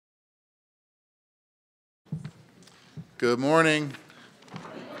Good morning.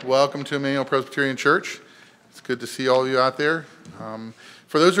 Welcome to Emmanuel Presbyterian Church. It's good to see all of you out there.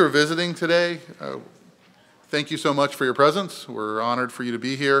 For those who are visiting today, thank you so much for your presence. We're honored for you to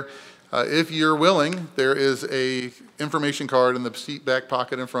be here. If you're willing, there is a information card in the seat back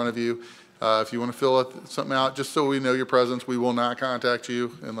pocket in front of you. If you want to fill something out, just so we know your presence, we will not contact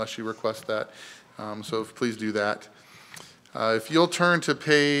you unless you request that. So please do that. If you'll turn to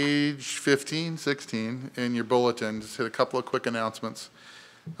page 15, 16 in your bulletin, just hit a couple of quick announcements.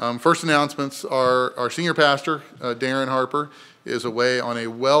 First announcements are our senior pastor, Darren Harper, is away on a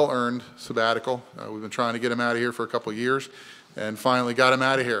well-earned sabbatical. We've been trying to get him out of here for a couple of years and finally got him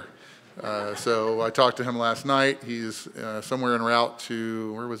out of here. So I talked to him last night. He's somewhere en route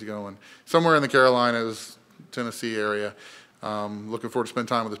to, where was he going? Somewhere in the Carolinas, Tennessee area. Looking forward to spend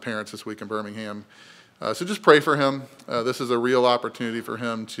time with his parents this week in Birmingham. So just pray for him. This is a real opportunity for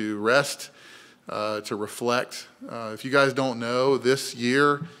him to rest, to reflect. If you guys don't know, this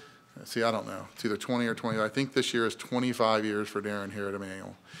year, I don't know, it's either 20 or 20. I think this year is 25 years for Darren here at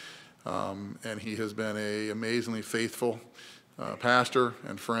Emmanuel. And he has been an amazingly faithful pastor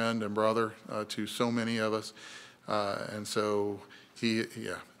and friend and brother to so many of us. And so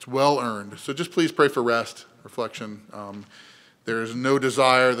it's well earned. So just please pray for rest, reflection. There's no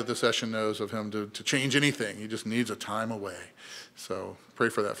desire that the session knows of him to change anything. He just needs a time away. So pray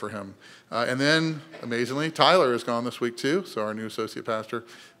for that for him. And then, amazingly, Tyler is gone this week too, so our new associate pastor.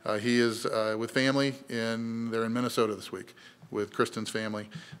 He is with family, they're in Minnesota this week with Kristen's family.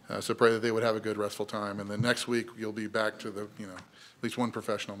 So pray that they would have a good, restful time. And then next week, you'll be back to at least one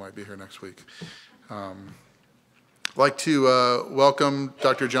professional might be here next week. I'd like to welcome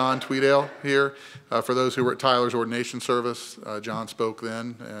Dr. John Tweedale here. For those who were at Tyler's ordination service, John spoke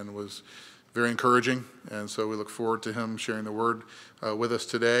then and was very encouraging, and so we look forward to him sharing the word with us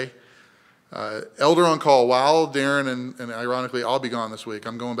today. Elder on call, while Darren and ironically I'll be gone this week.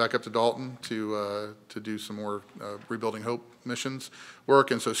 I'm going back up to Dalton to do some more Rebuilding Hope missions work,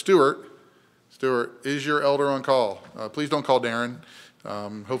 and so Stuart is your elder on call. Please don't call Darren.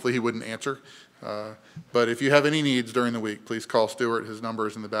 Hopefully he wouldn't answer. But if you have any needs during the week, please call Stuart. His number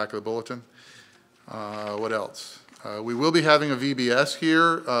is in the back of the bulletin. What else? We will be having a VBS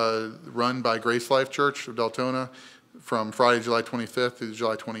here run by Grace Life Church of Deltona from Friday, July 25th through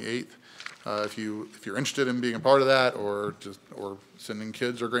July 28th. If you're interested in being a part of that or sending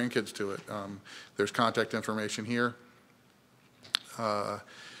kids or grandkids to it, there's contact information here.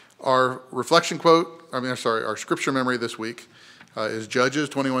 Our reflection quote, our scripture memory this week is Judges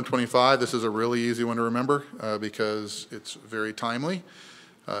 21:25. This is a really easy one to remember because it's very timely.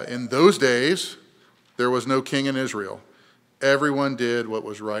 In those days, there was no king in Israel. Everyone did what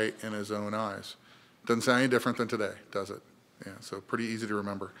was right in his own eyes. Doesn't sound any different than today, does it? Yeah, so pretty easy to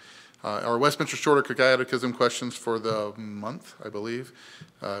remember. Our Westminster Shorter Catechism questions for the month, I believe,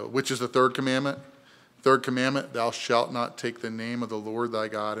 which is the third commandment. Third commandment, thou shalt not take the name of the Lord thy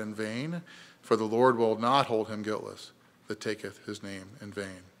God in vain, for the Lord will not hold him guiltless that taketh his name in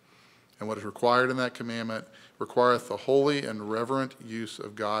vain. And what is required in that commandment requireth the holy and reverent use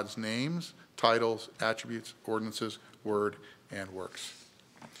of God's names, titles, attributes, ordinances, word, and works.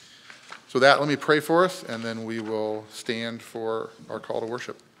 So let me pray for us, and then we will stand for our call to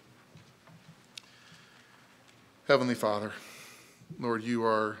worship. Heavenly Father, Lord, you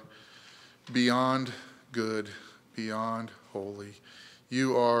are beyond good, beyond holy.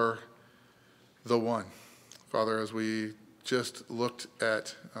 You are the one. Father, as we just looked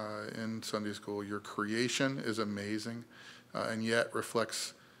at in Sunday school, your creation is amazing and yet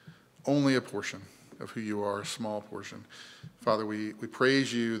reflects only a portion of who you are, a small portion. Father, we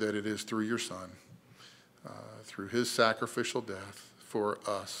praise you that it is through your Son, through his sacrificial death for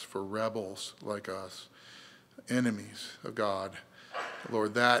us, for rebels like us, enemies of God.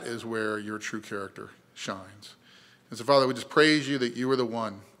 Lord, that is where your true character shines. And so, Father, we just praise you that you are the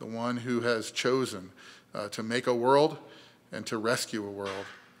one who has chosen to make a world and to rescue a world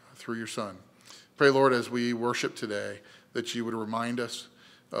through your Son. Pray, Lord, as we worship today, that you would remind us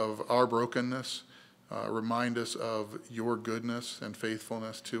of our brokenness, remind us of your goodness and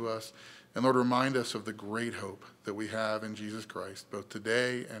faithfulness to us, and Lord, remind us of the great hope that we have in Jesus Christ, both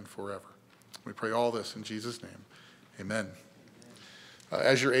today and forever. We pray all this in Jesus' name. Amen.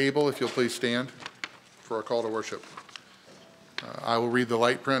 As you're able, if you'll please stand for our call to worship. I will read the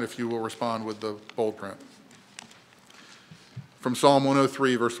light print if you will respond with the bold print. From Psalm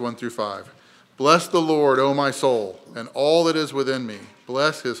 103, verse 1 through 5. Bless the Lord, O my soul, and all that is within me.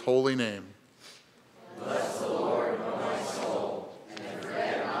 Bless his holy name. Bless the Lord, O my soul, and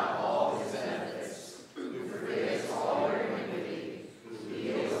forget not all his benefits, who forgives all your iniquity, who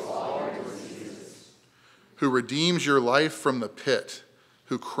heals all your diseases, who redeems your life from the pit,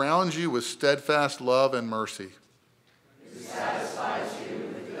 who crowns you with steadfast love and mercy. Who satisfies you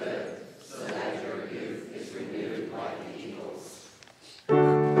with good, so that your youth is renewed like the eagles.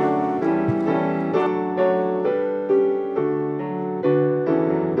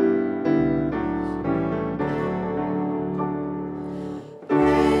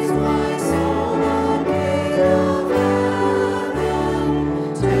 Praise my soul, the King of heaven,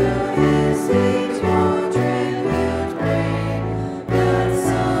 to his seat your tribute bring. Let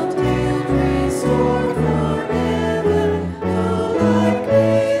some guilt restored, forgiven, who like me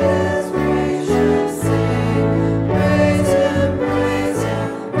is gracious sing. Praise him, praise him,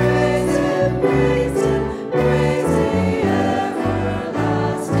 praise him, praise him, praise the everlasting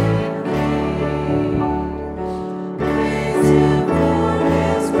King. Praise him for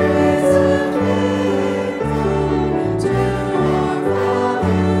his grace and faithful to our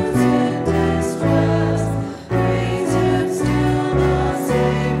fathers in distress. Praise him still the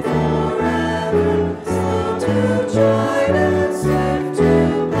same forever, slow to chide and swift to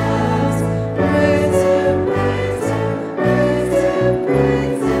bless. Praise him, praise him, praise him,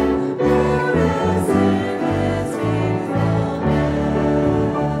 praise him, glorious in his faithfulness.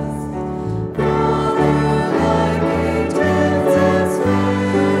 Father-like he tends and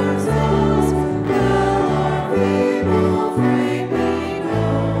spares us, while our feeble frame he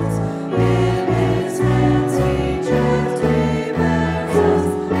knows. In his hands he gently bears us,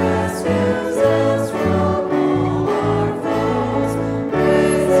 rescues us from all our foes.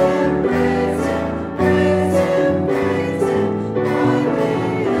 Praise him, praise him, praise him, praise him,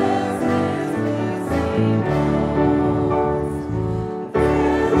 brightly as his busy knows. Fearless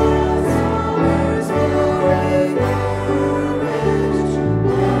hours glory courage,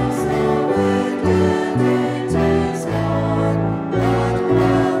 love so wicked it is gone. But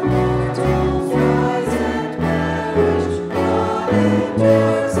while mortals rise and perish, God endures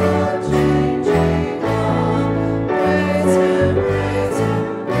unchanging on. Praise him, praise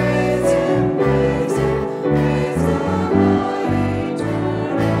him, praise him, praise him, praise the high eternal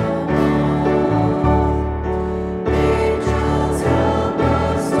one. Angels help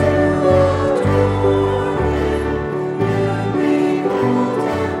us to adore him. You behold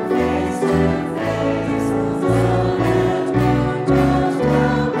him face to face. Sun and moon just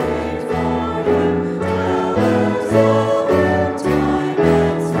bow before him. Dwellers all in time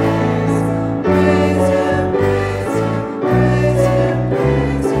and space. Praise him, praise him, praise him,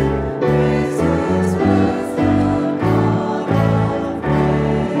 praise him, praise his worth, the God of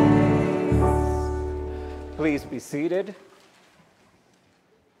praise. Please be seated.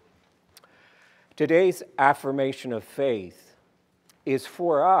 Today's affirmation of faith is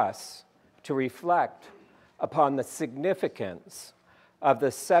for us to reflect upon the significance of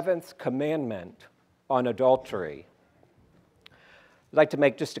the seventh commandment on adultery. I'd like to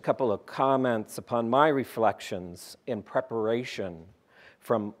make just a couple of comments upon my reflections in preparation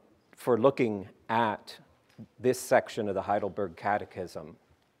for looking at this section of the Heidelberg Catechism.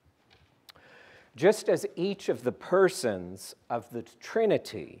 Just as each of the persons of the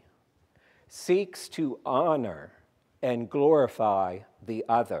Trinity seeks to honor and glorify the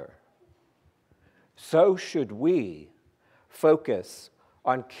other, so should we focus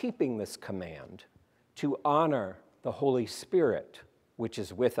on keeping this command to honor the Holy Spirit, which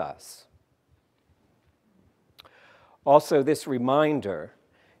is with us. Also, this reminder,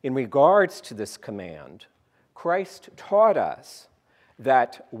 in regards to this command, Christ taught us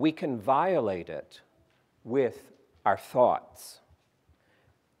that we can violate it with our thoughts.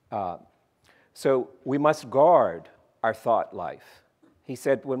 So we must guard our thought life. He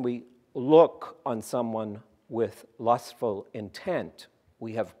said when we look on someone with lustful intent,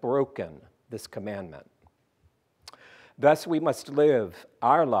 we have broken this commandment. Thus, we must live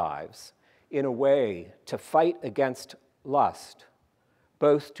our lives in a way to fight against lust,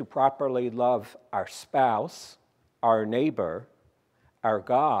 both to properly love our spouse, our neighbor, our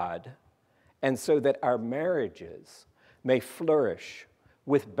God, and so that our marriages may flourish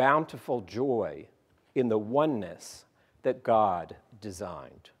with bountiful joy in the oneness that God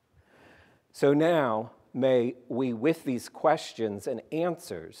designed. So now, may we, with these questions and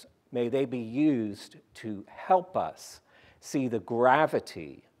answers, may they be used to help us see the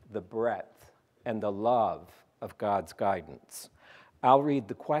gravity, the breadth, and the love of God's guidance. I'll read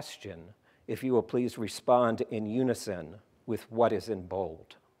the question, if you will please respond in unison with what is in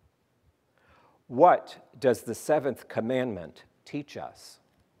bold. What does the seventh commandment teach us?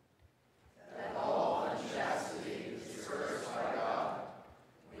 That all unchastity is cursed by God.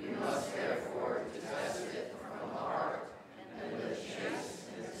 We must therefore detest it from the heart and live chaste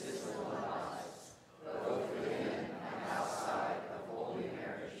and disciplined lives, both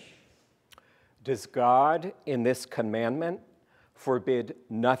Does God, in this commandment, forbid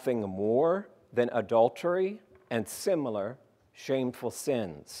nothing more than adultery and similar shameful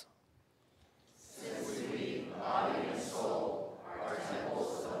sins? Since we, body and soul, are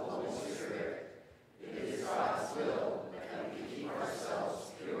temples of the Holy Spirit, it is God's will that we keep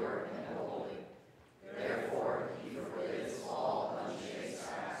ourselves pure and holy. Therefore, he forbids all unchaste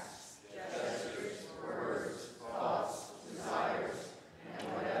acts, gestures, words, thoughts, desires, and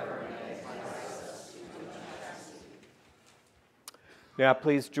whatever may entice us to unchastity. Now,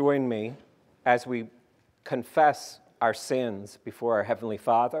 please join me as we confess our sins before our Heavenly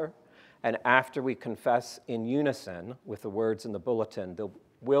Father. And after we confess in unison with the words in the bulletin, there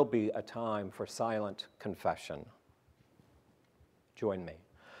will be a time for silent confession. Join me.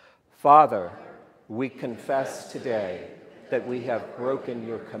 Father, we confess today that we have broken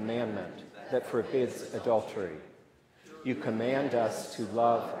your commandment that forbids adultery. You command us to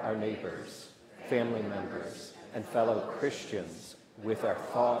love our neighbors, family members, and fellow Christians with our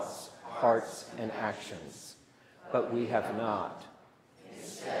thoughts, hearts, and actions, but we have not.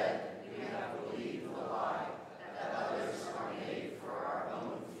 Instead, we have believed the lie that others are made for our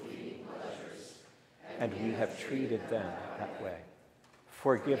own fleeting pleasures. And we have treated them that way.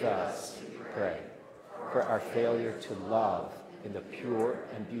 Forgive us, we pray, for our failure to love in the pure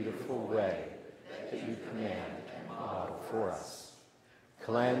and beautiful way that you command and model for us.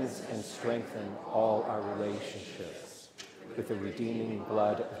 Cleanse and strengthen all our relationships with the redeeming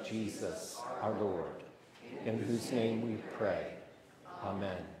blood of Jesus, our Lord, in whose name we pray.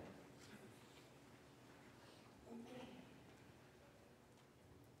 Amen.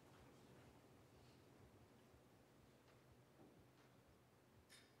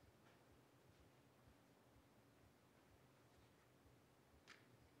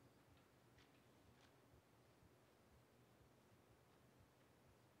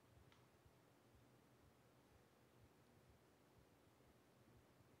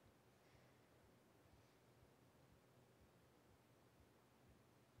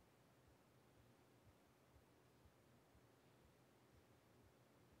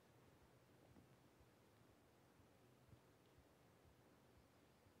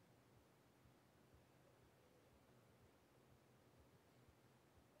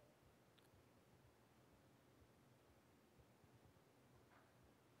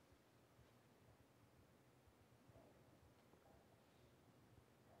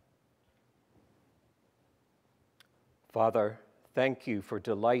 Father, thank you for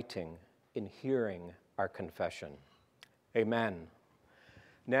delighting in hearing our confession. Amen.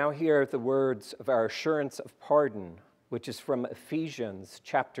 Now hear the words of our assurance of pardon, which is from Ephesians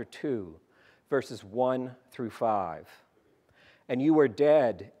chapter 2, verses 1 through 5. And you were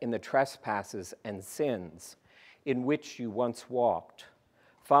dead in the trespasses and sins in which you once walked,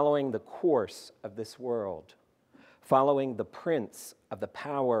 following the course of this world, following the prince of the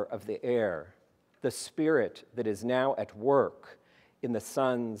power of the air, the spirit that is now at work in the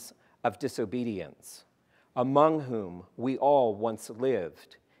sons of disobedience, among whom we all once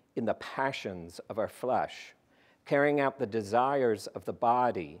lived in the passions of our flesh, carrying out the desires of the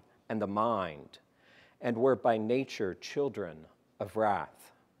body and the mind, and were by nature children of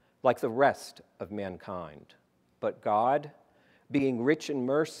wrath, like the rest of mankind. But God, being rich in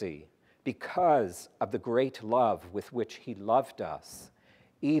mercy, because of the great love with which he loved us,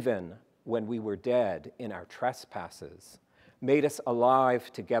 even when we were dead in our trespasses, made us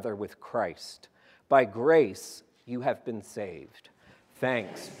alive together with Christ. By grace you have been saved.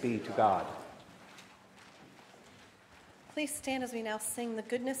 Thanks be to God. Please stand as we now sing the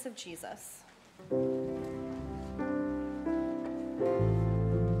goodness of Jesus.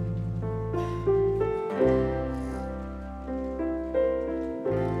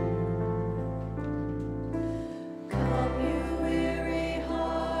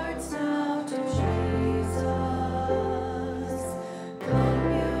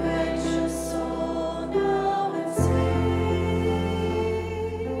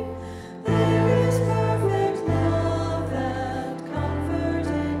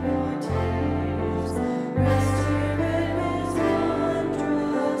 Rest here in his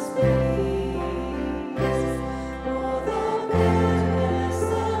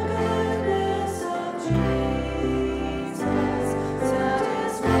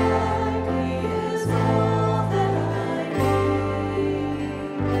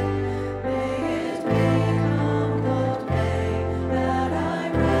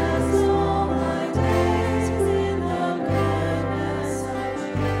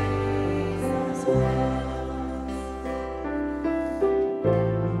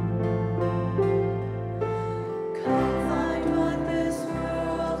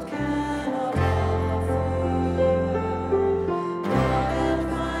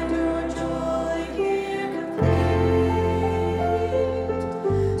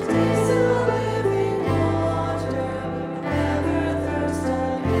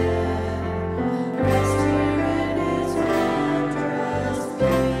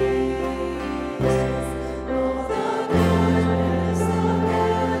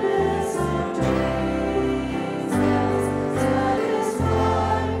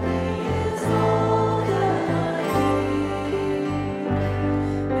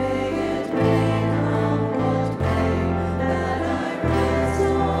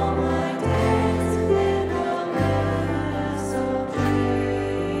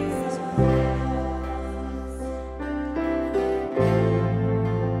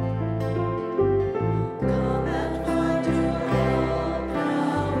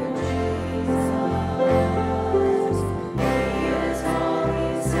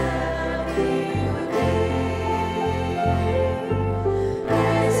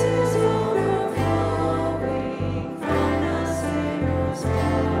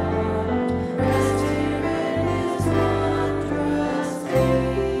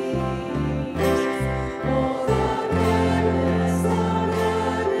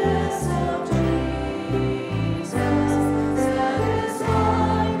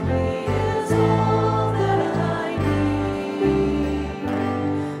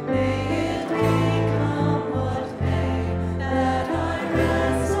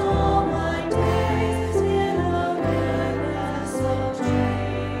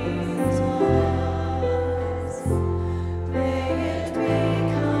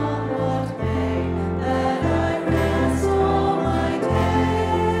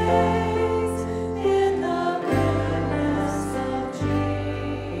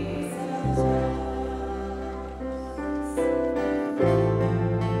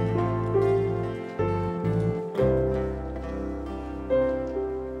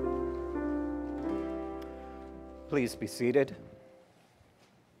Please be seated.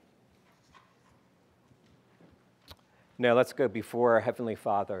 Now let's go before our Heavenly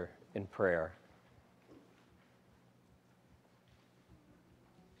Father in prayer.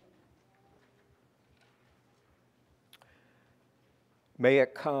 May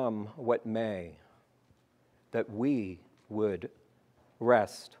it come what may, that we would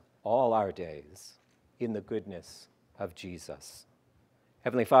rest all our days in the goodness of Jesus.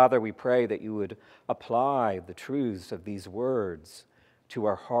 Heavenly Father, we pray that you would apply the truths of these words to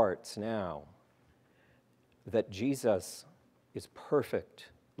our hearts now, that Jesus is perfect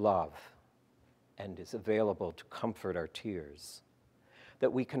love and is available to comfort our tears,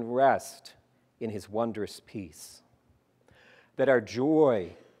 that we can rest in his wondrous peace, that our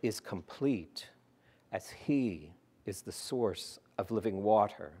joy is complete as he is the source of living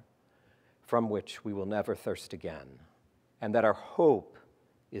water from which we will never thirst again, and that our hope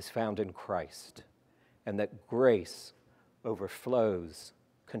is found in Christ, and that grace overflows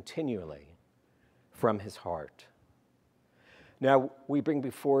continually from his heart. Now, we bring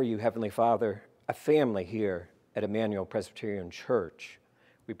before you, Heavenly Father, a family here at Emmanuel Presbyterian Church.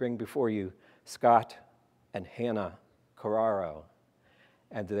 We bring before you Scott and Hannah Carraro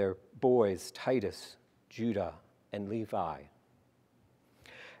and their boys, Titus, Judah, and Levi.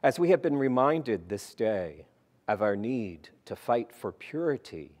 As we have been reminded this day of our need to fight for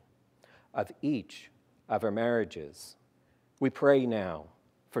purity of each of our marriages, we pray now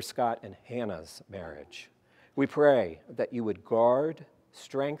for Scott and Hannah's marriage. We pray that you would guard,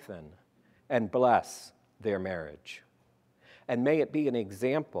 strengthen, and bless their marriage. And may it be an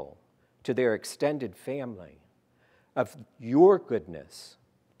example to their extended family of your goodness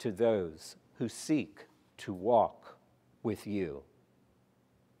to those who seek to walk with you.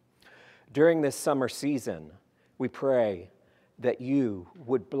 During this summer season, we pray that you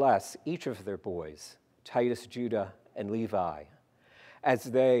would bless each of their boys, Titus, Judah, and Levi, as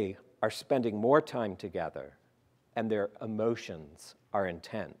they are spending more time together and their emotions are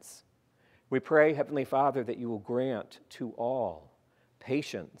intense. We pray, Heavenly Father, that you will grant to all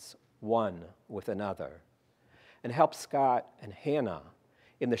patience one with another, and help Scott and Hannah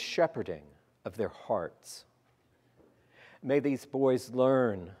in the shepherding of their hearts. May these boys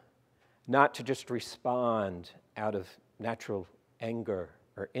learn not to just respond out of natural anger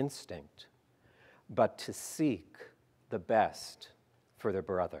or instinct, but to seek the best for their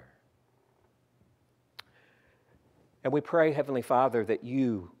brother. And we pray, Heavenly Father, that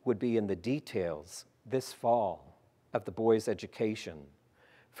you would be in the details this fall of the boys' education.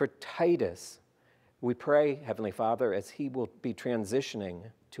 For Titus, we pray, Heavenly Father, as he will be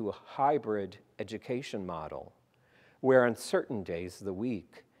transitioning to a hybrid education model, where on certain days of the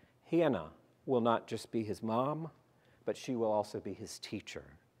week, Hannah will not just be his mom, but she will also be his teacher.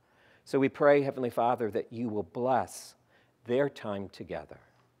 So we pray, Heavenly Father, that you will bless their time together.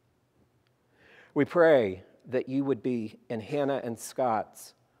 We pray that you would be in Hannah and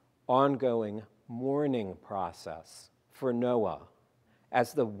Scott's ongoing mourning process for Noah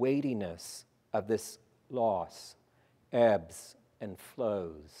as the weightiness of this loss ebbs and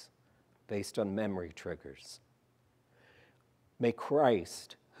flows based on memory triggers. May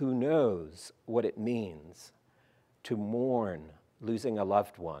Christ, who knows what it means to mourn losing a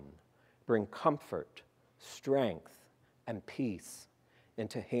loved one, bring comfort, strength, and peace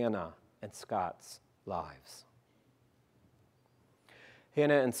into Hannah and Scott's lives.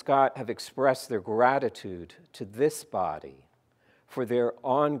 Hannah and Scott have expressed their gratitude to this body for their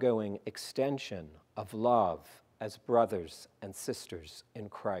ongoing extension of love as brothers and sisters in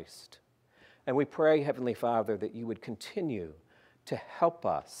Christ. And we pray, Heavenly Father, that you would continue to help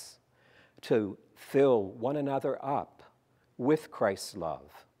us to fill one another up with Christ's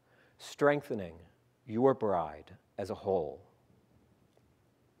love, strengthening your bride as a whole.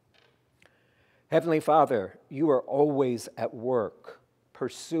 Heavenly Father, you are always at work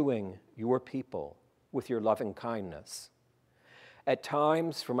pursuing your people with your loving kindness. At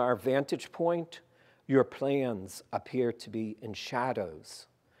times, from our vantage point, your plans appear to be in shadows,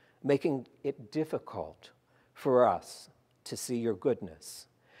 making it difficult for us to see your goodness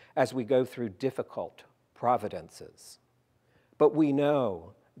as we go through difficult providences. But we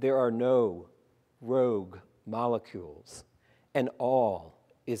know there are no rogue molecules, and all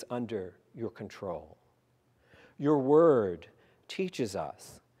is under your control. Your word teaches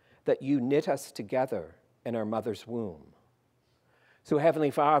us that you knit us together in our mother's womb. So,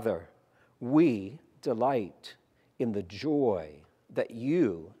 Heavenly Father, we delight in the joy that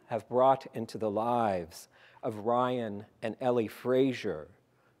you have brought into the lives of Ryan and Ellie Frazier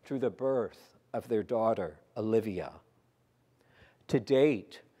through the birth of their daughter, Olivia. To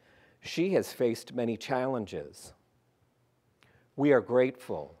date, she has faced many challenges, We are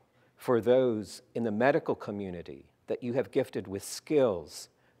grateful for those in the medical community that you have gifted with skills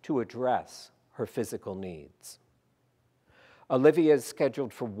to address her physical needs. Olivia is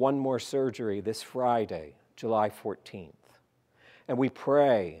scheduled for one more surgery this Friday, July 14th. And we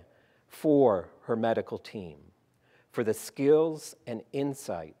pray for her medical team, for the skills and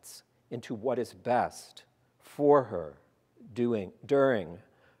insights into what is best for her during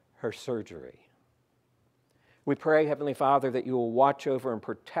her surgery. We pray, Heavenly Father, that you will watch over and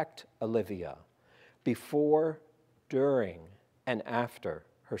protect Olivia before, during, and after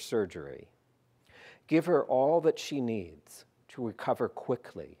her surgery. Give her all that she needs to recover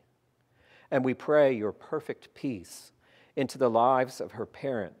quickly. And we pray your perfect peace into the lives of her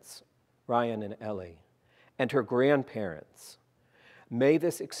parents, Ryan and Ellie, and her grandparents. May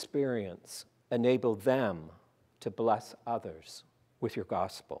this experience enable them to bless others with your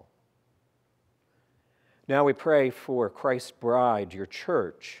gospel. Now we pray for Christ's bride, your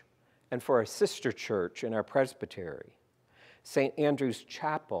church, and for our sister church in our presbytery, St. Andrew's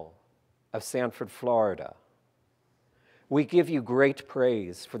Chapel of Sanford, Florida. We give you great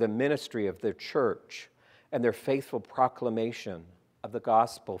praise for the ministry of their church and their faithful proclamation of the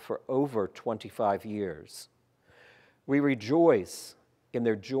gospel for over 25 years. We rejoice in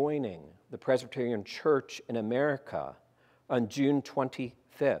their joining the Presbyterian Church in America on June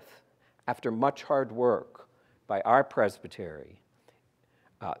 25th, after much hard work by our presbytery,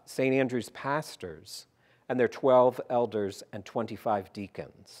 St. Andrew's pastors, and their 12 elders and 25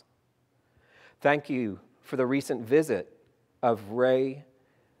 deacons. Thank you for the recent visit of Ray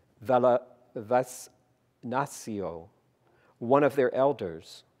Vasnacio, one of their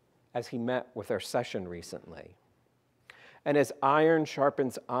elders, as he met with our session recently. And as iron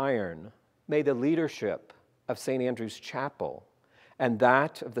sharpens iron, may the leadership of St. Andrew's Chapel and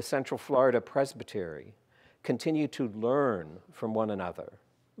that of the Central Florida Presbytery continue to learn from one another,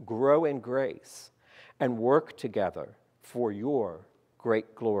 grow in grace, and work together for your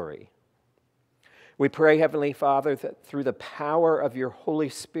great glory. We pray, Heavenly Father, that through the power of your Holy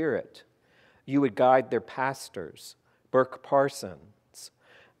Spirit, you would guide their pastors, Burke Parsons,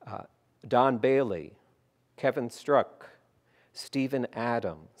 Don Bailey, Kevin Struck, Stephen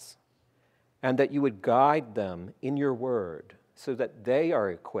Adams, and that you would guide them in your word so that they are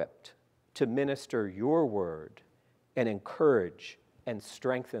equipped to minister your word and encourage and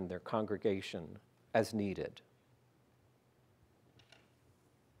strengthen their congregation as needed.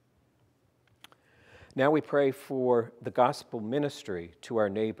 Now we pray for the gospel ministry to our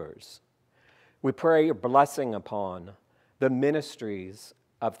neighbors. We pray your blessing upon the ministries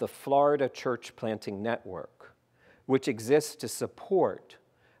of the Florida Church Planting Network, which exists to support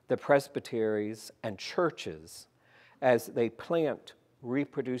the presbyteries and churches as they plant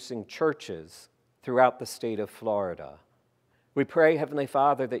reproducing churches throughout the state of Florida. We pray, Heavenly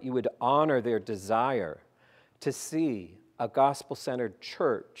Father, that you would honor their desire to see a gospel-centered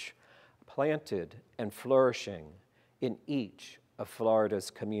church planted and flourishing in each of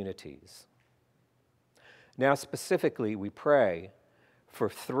Florida's communities. Now, specifically, we pray for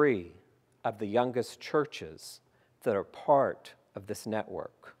 3 of the youngest churches that are part of this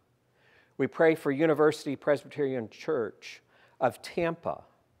network. We pray for University Presbyterian Church of Tampa,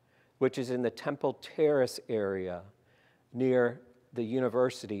 which is in the Temple Terrace area near the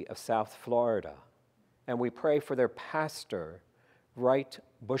University of South Florida. And we pray for their pastor, Wright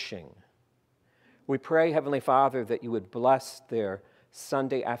Bushing. We pray, Heavenly Father, that you would bless their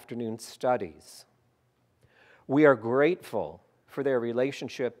Sunday afternoon studies. We are grateful for their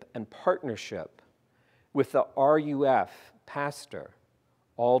relationship and partnership with the RUF pastor,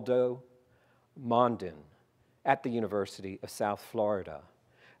 Aldo Mondin, at the University of South Florida.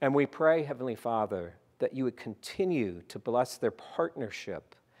 And we pray, Heavenly Father, that you would continue to bless their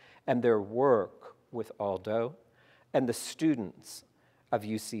partnership and their work with Aldo and the students of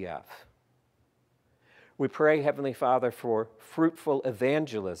UCF. We pray, Heavenly Father, for fruitful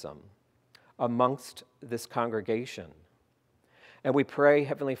evangelism amongst this congregation. And we pray,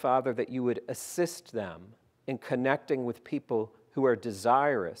 Heavenly Father, that you would assist them in connecting with people who are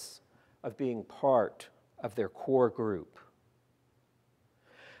desirous of being part of their core group.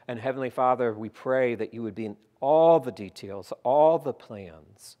 And Heavenly Father, we pray that you would be in all the details, all the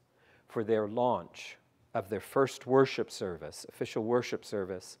plans for their launch of their first worship service, official worship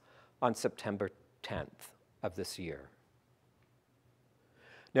service, on September 10th of this year.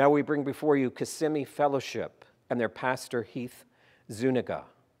 Now we bring before you Kissimmee Fellowship and their pastor, Heath Zuniga.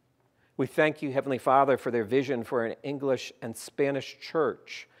 We thank you, Heavenly Father, for their vision for an English and Spanish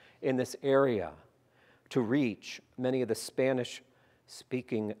church in this area to reach many of the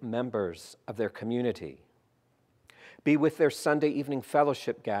Spanish-speaking members of their community. Be with their Sunday evening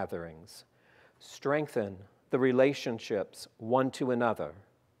fellowship gatherings. Strengthen the relationships one to another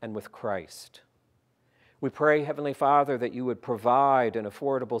and with Christ. We pray, Heavenly Father, that you would provide an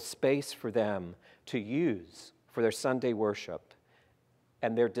affordable space for them to use for their Sunday worship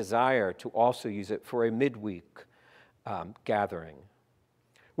and their desire to also use it for a midweek gathering.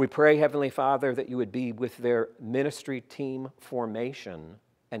 We pray, Heavenly Father, that you would be with their ministry team formation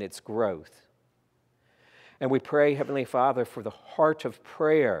and its growth. And we pray, Heavenly Father, for the heart of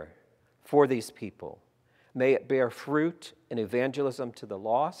prayer for these people. May it bear fruit in evangelism to the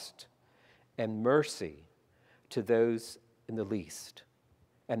lost and mercy to those in the least.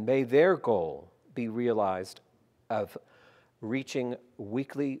 And may their goal be realized of reaching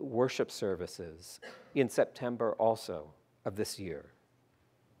weekly worship services in September also of this year.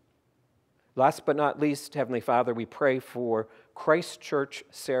 Last but not least, Heavenly Father, we pray for Christ Church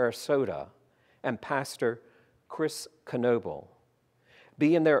Sarasota and Pastor Chris Knoble.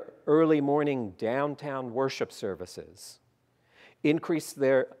 Be in their early morning downtown worship services. Increase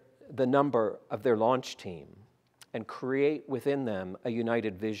the number of their launch team and create within them a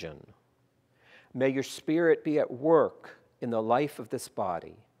united vision. May your Spirit be at work in the life of this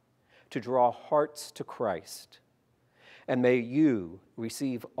body to draw hearts to Christ. And may you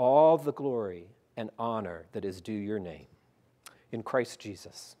receive all the glory and honor that is due your name. In Christ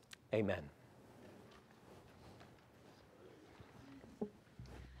Jesus, amen.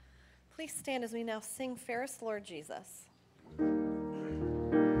 Please stand as we now sing Fairest, Lord Jesus.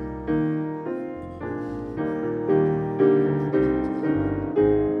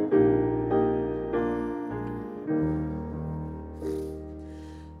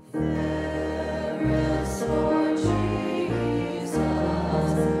 Fairest, Lord Jesus,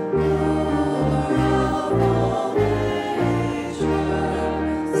 ruler of all nature,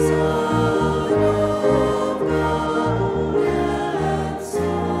 Son of God and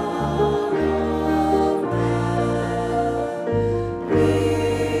Son of Man, we will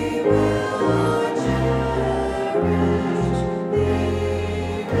cherish thee, will honor,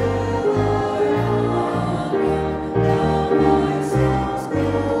 thou my soul's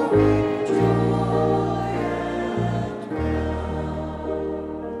glory, joy and crown. Fair are the meadows, fair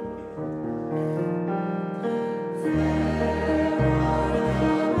are the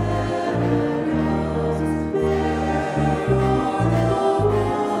woodlands, amid the blooming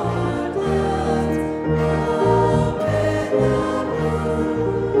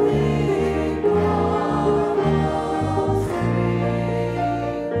garlands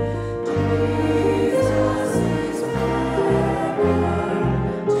green. Jesus is born, Jesus is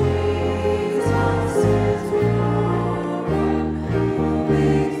born, who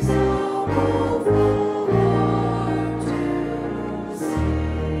makes the woeful heart to sing.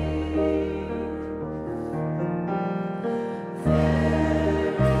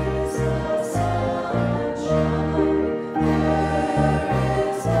 There is the sunshine,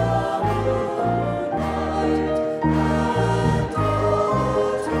 there is the moonlight, and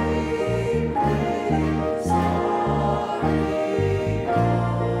all twinkling starry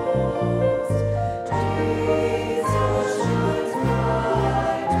ghosts. Jesus shines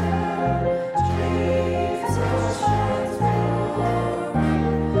brighter, Jesus shines brighter,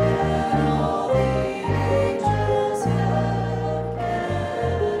 than all the angels heaven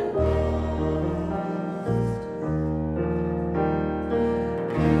can boast.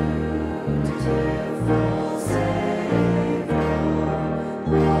 Beautiful Savior,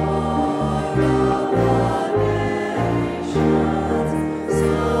 Lord of the nations, Son of God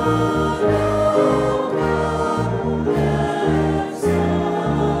and Son of Man,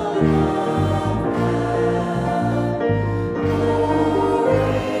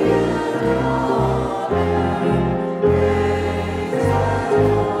 glory and honor, praise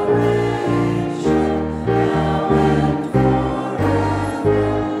adoration, now and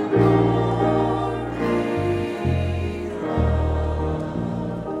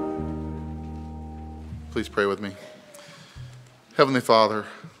Please pray with me. Heavenly Father,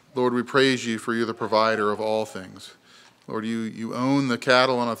 Lord, we praise you for you're the provider of all things. Lord, you own the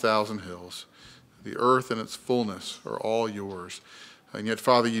cattle on 1,000 hills. The earth and its fullness are all yours. And yet,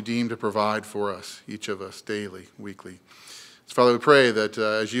 Father, you deem to provide for us, each of us, daily, weekly. So, Father, we pray that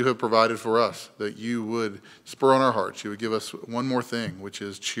as you have provided for us, that you would spur on our hearts. You would give us one more thing, which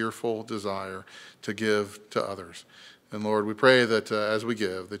is cheerful desire to give to others. And Lord, we pray that as we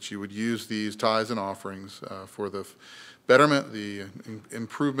give, that you would use these tithes and offerings for the betterment, the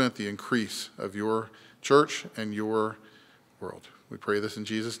improvement, the increase of your church and your world. We pray this in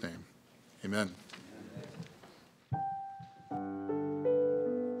Jesus' name. Amen.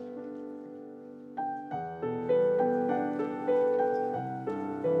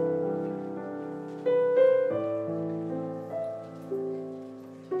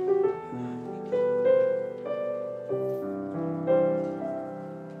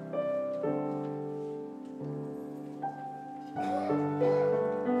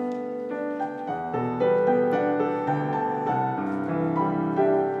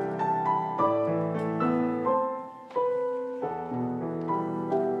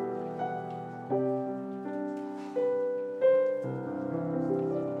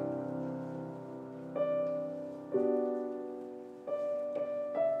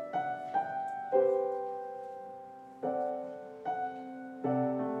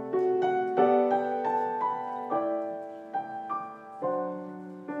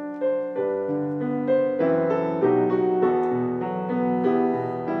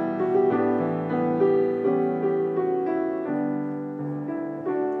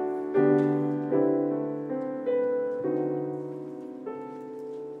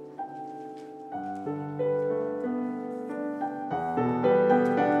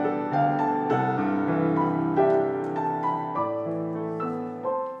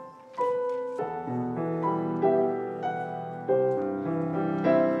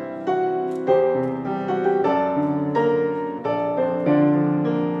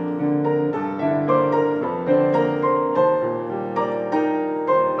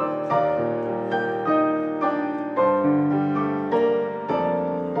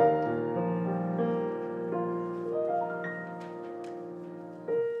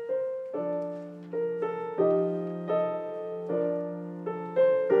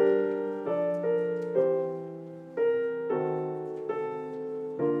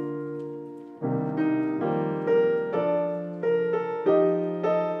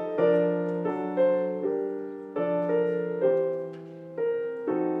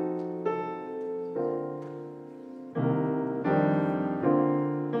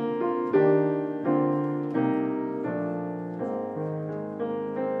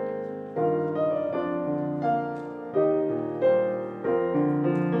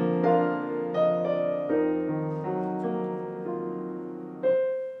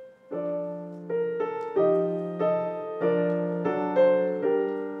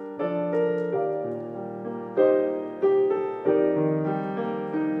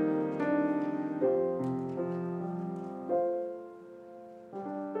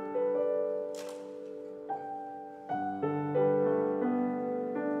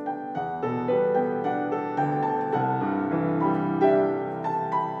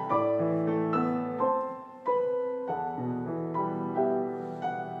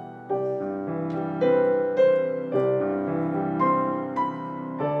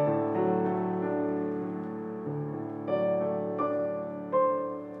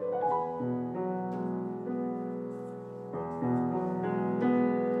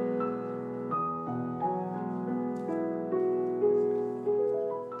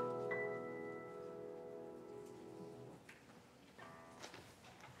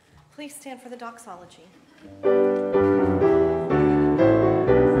 Please stand for the Doxology.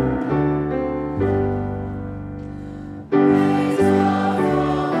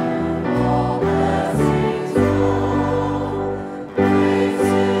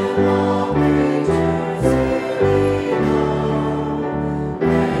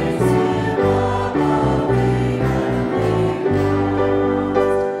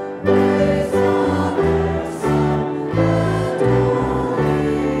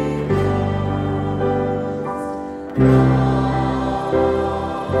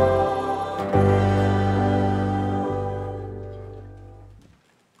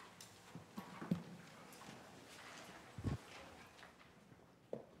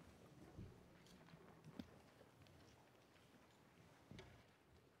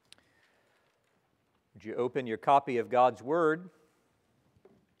 Would you open your copy of God's Word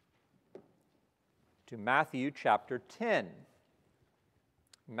to Matthew chapter 10?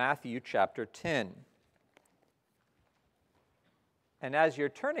 Matthew chapter 10. And as you're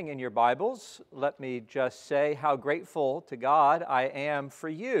turning in your Bibles, let me just say how grateful to God I am for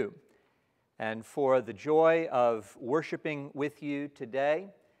you and for the joy of worshiping with you today.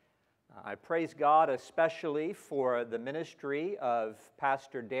 I praise God especially for the ministry of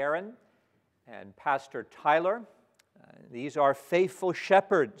Pastor Darren and Pastor Tyler. These are faithful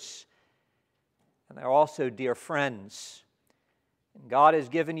shepherds, and they're also dear friends. And God has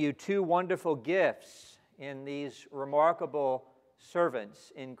given you two wonderful gifts in these remarkable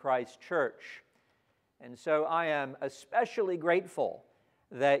servants in Christ's church. And so I am especially grateful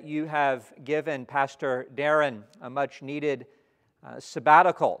that you have given Pastor Darren a much-needed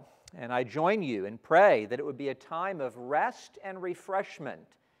sabbatical. And I join you and pray that it would be a time of rest and refreshment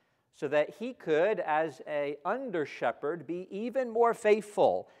so that he could, as an under-shepherd, be even more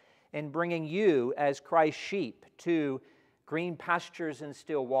faithful in bringing you as Christ's sheep to green pastures and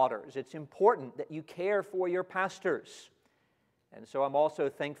still waters. It's important that you care for your pastors. And so I'm also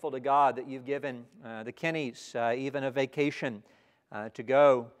thankful to God that you've given the Kinneys even a vacation to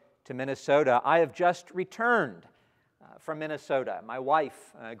go to Minnesota. I have just returned from Minnesota. My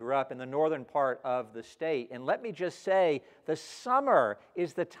wife grew up in the northern part of the state. And let me just say, the summer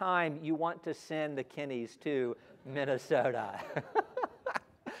is the time you want to send the Kinneys to Minnesota.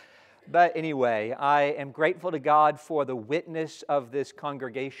 But anyway, I am grateful to God for the witness of this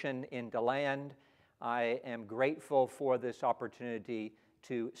congregation in DeLand. I am grateful for this opportunity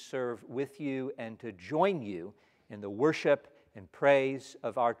to serve with you and to join you in the worship and praise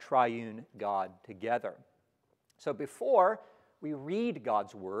of our triune God together. So before we read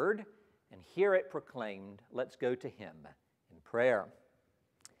God's Word and hear it proclaimed, let's go to Him in prayer.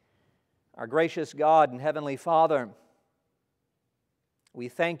 Our gracious God and Heavenly Father, we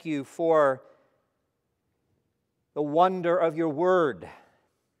thank you for the wonder of your Word.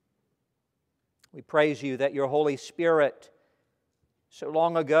 We praise you that your Holy Spirit so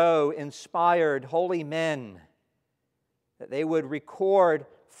long ago inspired holy men that they would record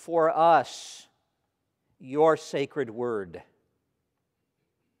for us your sacred word.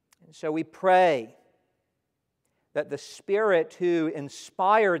 And so we pray that the Spirit who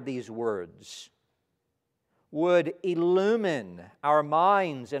inspired these words would illumine our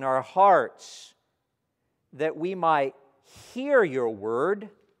minds and our hearts that we might hear your word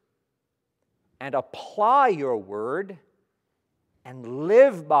and apply your word and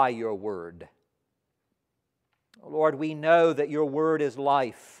live by your word. Lord, we know that your word is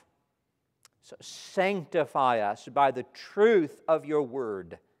life. So sanctify us by the truth of your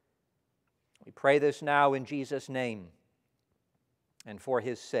word. We pray this now in Jesus' name and for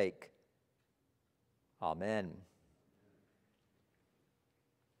his sake. Amen.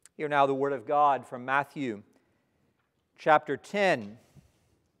 Hear now the word of God from Matthew chapter 10,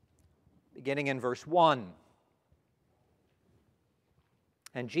 beginning in verse 1.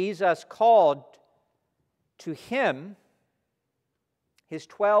 And Jesus called to him his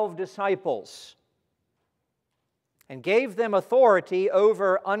 12 disciples and gave them authority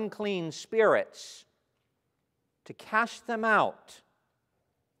over unclean spirits to cast them out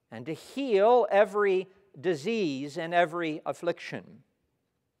and to heal every disease and every affliction.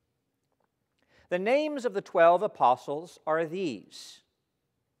 The names of the 12 apostles are these.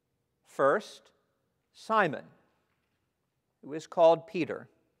 First, Simon, who is called Peter,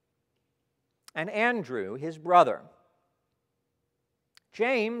 and Andrew, his brother,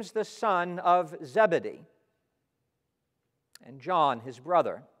 James, the son of Zebedee, and John, his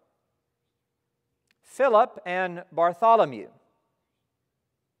brother, Philip and Bartholomew,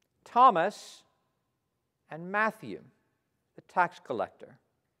 Thomas and Matthew, the tax collector,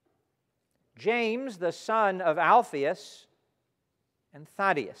 James, the son of Alphaeus, and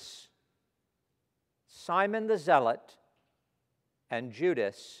Thaddeus, Simon the Zealot, and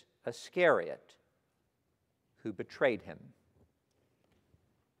Judas Iscariot, who betrayed him.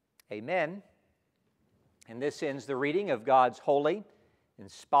 Amen. And this ends the reading of God's holy,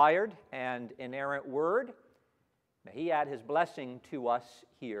 inspired, and inerrant word. May He add His blessing to us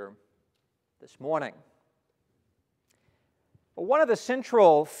here this morning. One of the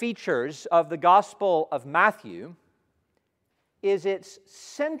central features of the Gospel of Matthew is its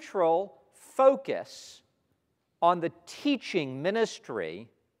central focus on the teaching ministry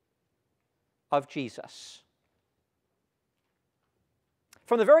of Jesus.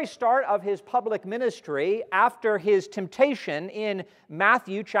 From the very start of His public ministry, after His temptation in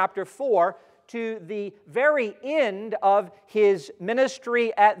Matthew chapter 4, to the very end of His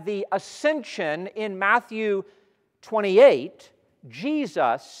ministry at the ascension in Matthew 28,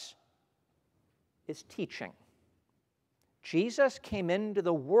 Jesus is teaching. Jesus came into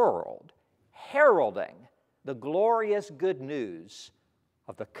the world heralding the glorious good news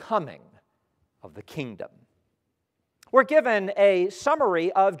of the coming of the kingdom. We're given a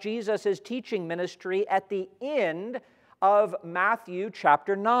summary of Jesus' teaching ministry at the end of Matthew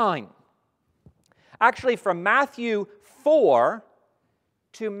chapter 9. Actually, from Matthew 4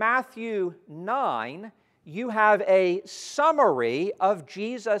 to Matthew 9, you have a summary of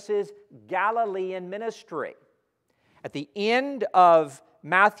Jesus' Galilean ministry. At the end of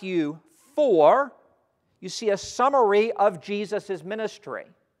Matthew 4, you see a summary of Jesus' ministry.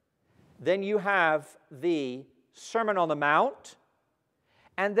 Then you have the Sermon on the Mount.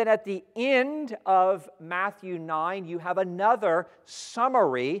 And then at the end of Matthew 9, you have another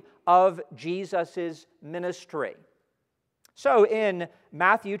summary of Jesus' ministry. So in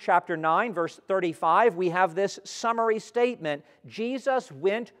Matthew chapter 9, verse 35, we have this summary statement. Jesus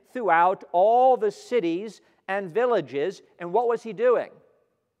went throughout all the cities and villages, and what was He doing?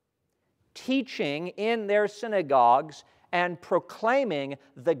 Teaching in their synagogues and proclaiming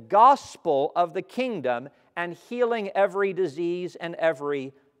the gospel of the kingdom and healing every disease and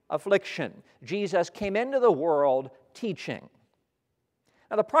every affliction. Jesus came into the world teaching.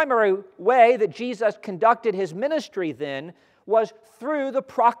 Now, the primary way that Jesus conducted His ministry then was through the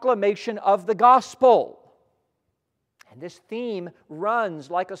proclamation of the gospel. And this theme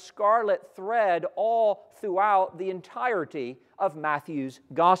runs like a scarlet thread all throughout the entirety of Matthew's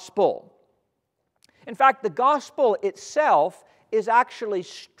gospel. In fact, the gospel itself is actually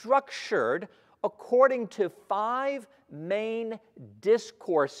structured according to 5 main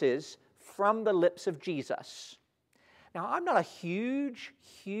discourses from the lips of Jesus. Now, I'm not a huge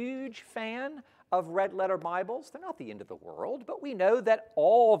fan of red-letter Bibles. They're not the end of the world, but we know that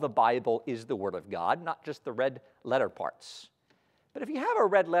all the Bible is the Word of God, not just the red-letter parts. But if you have a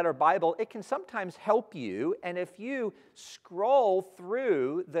red-letter Bible, it can sometimes help you, and if you scroll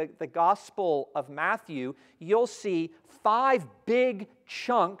through the Gospel of Matthew, you'll see 5 big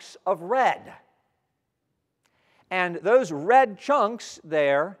chunks of red. And those red chunks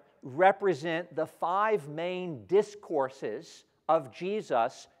there represent the 5 main discourses of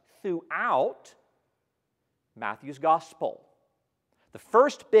Jesus throughout Matthew's Gospel. The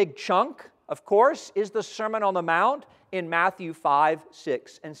first big chunk, of course, is the Sermon on the Mount in Matthew 5,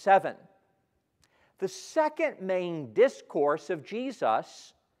 6, and 7. The second main discourse of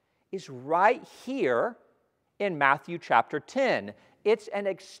Jesus is right here in Matthew chapter 10. It's an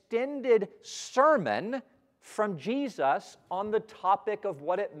extended sermon from Jesus on the topic of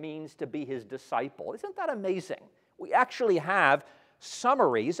what it means to be His disciple. Isn't that amazing? We actually have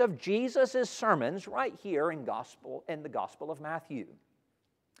summaries of Jesus' sermons right here in the Gospel of Matthew.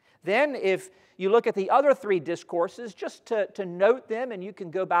 Then, if you look at the other 3 discourses, just to note them, and you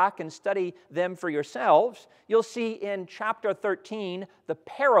can go back and study them for yourselves, you'll see in chapter 13 the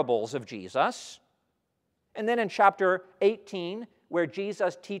parables of Jesus, and then in chapter 18, where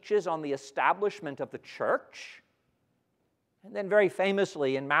Jesus teaches on the establishment of the church. And then very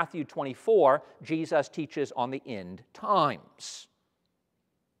famously in Matthew 24, Jesus teaches on the end times.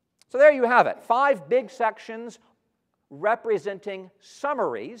 So there you have it, 5 big sections representing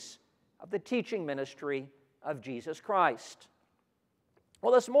summaries of the teaching ministry of Jesus Christ.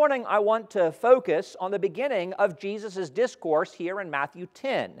 Well, this morning I want to focus on the beginning of Jesus' discourse here in Matthew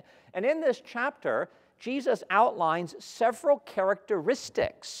 10. And in this chapter, Jesus outlines several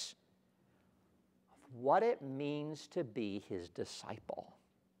characteristics of what it means to be His disciple.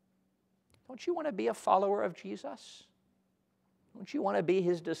 Don't you want to be a follower of Jesus? Don't you want to be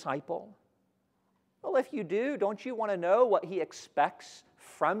His disciple? Well, if you do, don't you want to know what He expects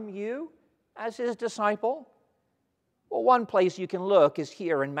from you as His disciple? Well, one place you can look is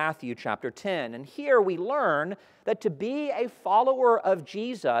here in Matthew chapter 10. And here we learn that to be a follower of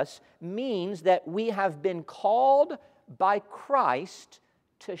Jesus means that we have been called by Christ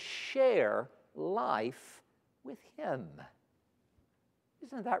to share life with Him.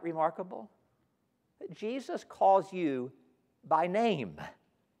 Isn't that remarkable? That Jesus calls you by name.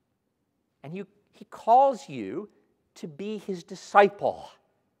 And He calls you to be His disciple.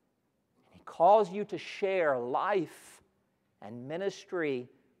 He calls you to share life and ministry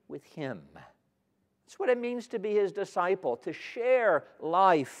with Him. That's what it means to be His disciple, to share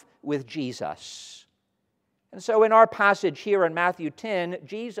life with Jesus. And so in our passage here in Matthew 10,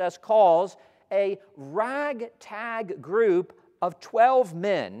 Jesus calls a ragtag group of 12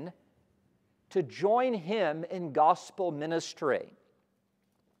 men to join Him in gospel ministry.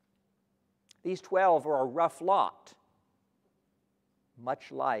 These 12 are a rough lot,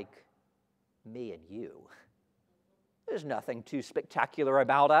 much like me and you. There's nothing too spectacular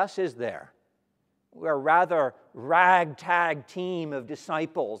about us, is there? We're a rather ragtag team of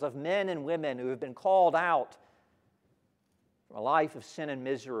disciples, of men and women who have been called out from a life of sin and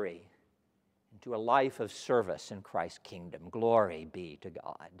misery into a life of service in Christ's kingdom. Glory be to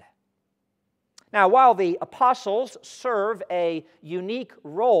God. Now, while the apostles serve a unique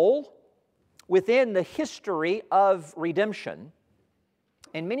role within the history of redemption,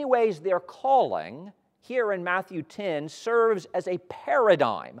 in many ways their calling here in Matthew 10 serves as a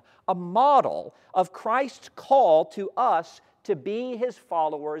paradigm, a model of Christ's call to us to be His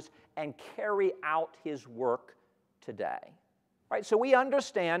followers and carry out His work today. Right? So we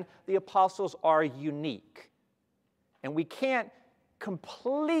understand the apostles are unique, and we can't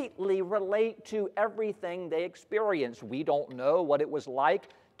completely relate to everything they experienced. We don't know what it was like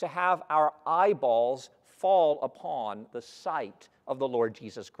to have our eyeballs fall upon the sight of the Lord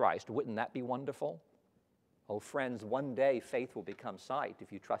Jesus Christ. Wouldn't that be wonderful? Oh, friends, one day faith will become sight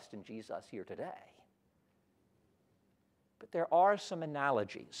if you trust in Jesus here today. But there are some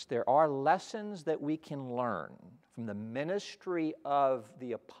analogies. There are lessons that we can learn from the ministry of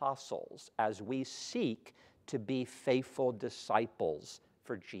the apostles as we seek to be faithful disciples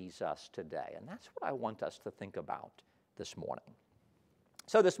for Jesus today. And that's what I want us to think about this morning.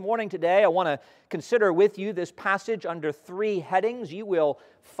 So this morning today, I want to consider with you this passage under three headings. You will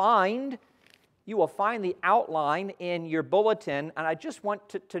find the outline in your bulletin, and I just want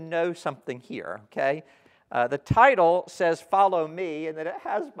to know something here, okay? The title says, Follow Me, and then it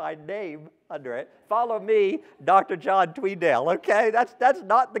has my name under it. Follow me, Dr. John Tweedale, okay? That's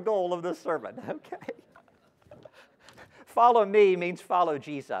not the goal of this sermon, okay? Follow me means follow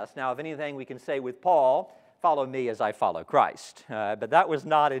Jesus. Now, if anything we can say with Paul, follow me as I follow Christ. But that was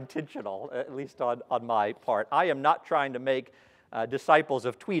not intentional, at least on my part. I am not trying to make disciples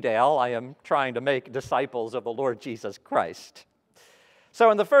of Tweedale. I am trying to make disciples of the Lord Jesus Christ. So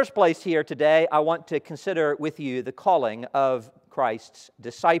in the first place here today, I want to consider with you the calling of Christ's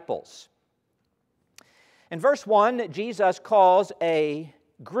disciples. In verse 1, Jesus calls a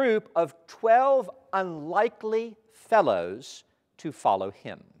group of 12 unlikely fellows to follow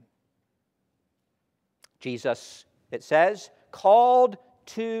Him. Jesus, it says, called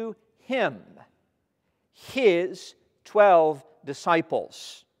to Him His 12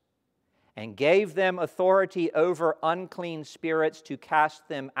 disciples and gave them authority over unclean spirits to cast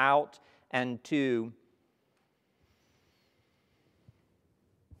them out and to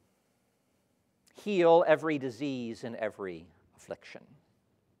heal every disease and every affliction.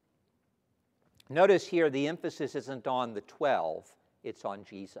 Notice here the emphasis isn't on the 12, it's on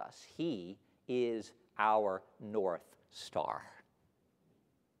Jesus. He is our North Star.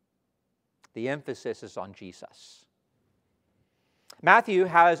 The emphasis is on Jesus. Matthew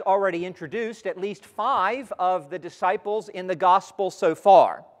has already introduced at least 5 of the disciples in the gospel so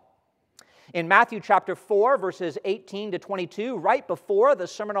far. In Matthew chapter 4, verses 18 to 22, right before the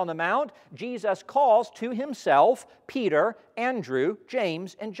Sermon on the Mount, Jesus calls to Himself Peter, Andrew,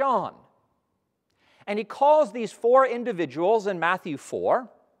 James, and John. And He calls these 4 individuals in Matthew 4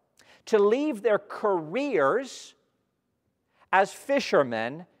 to leave their careers as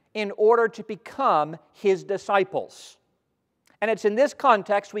fishermen in order to become His disciples. And it's in this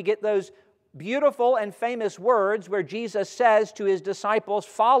context we get those beautiful and famous words where Jesus says to His disciples,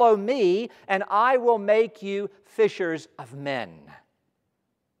 "Follow me, and I will make you fishers of men."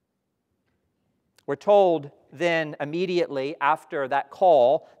 We're told then immediately after that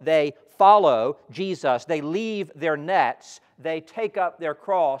call, they follow Jesus. They leave their nets, they take up their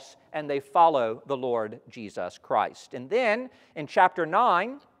cross, and they follow the Lord Jesus Christ. And then in chapter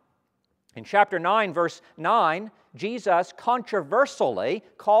 9, verse 9, Jesus controversially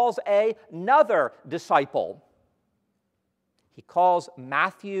calls another disciple He calls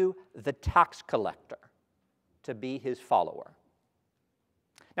Matthew the tax collector to be his follower.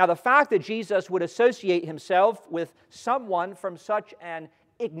 Now, the fact that Jesus would associate himself with someone from such an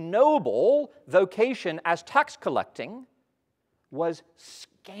ignoble vocation as tax collecting was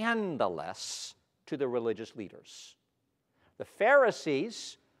scandalous to the religious leaders. The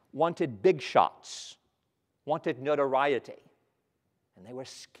Pharisees wanted big shots, wanted notoriety, and they were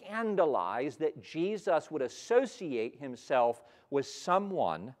scandalized that Jesus would associate himself with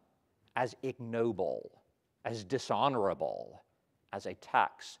someone as ignoble, as dishonorable as a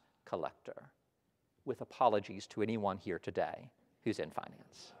tax collector, with apologies to anyone here today who's in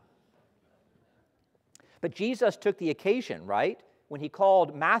finance. But Jesus took the occasion, right, when he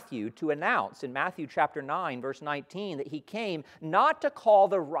called Matthew to announce in Matthew chapter 9, verse 19, that he came not to call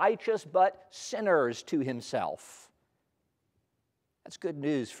the righteous but sinners to himself. That's good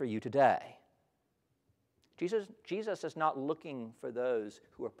news for you today. Jesus is not looking for those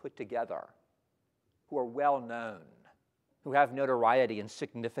who are put together, who are well known, who have notoriety and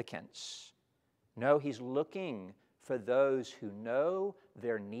significance. No, he's looking for those who know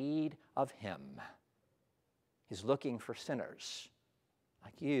their need of him. He's looking for sinners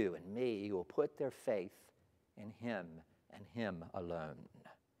like you and me who will put their faith in him and him alone.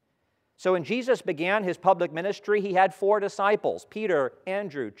 So when Jesus began his public ministry, he had 4 disciples, Peter,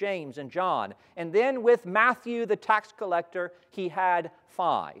 Andrew, James, and John. And then with Matthew, the tax collector, he had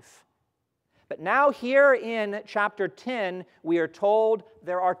 5. But now here in chapter 10, we are told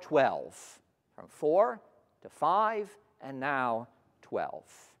there are 12. From 4 to 5, and now 12.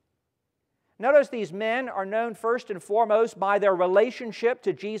 Notice these men are known first and foremost by their relationship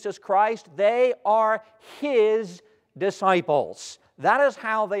to Jesus Christ. They are his disciples. That is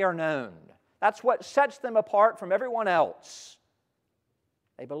how they are known. That's what sets them apart from everyone else.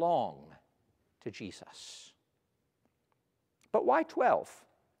 They belong to Jesus. But why 12?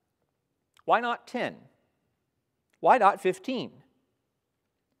 Why not 10? Why not 15?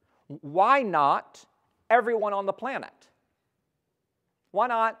 Why not everyone on the planet? Why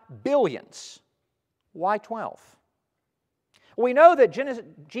not billions? Why 12? We know that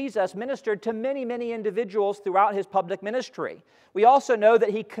Jesus ministered to many, many individuals throughout his public ministry. We also know that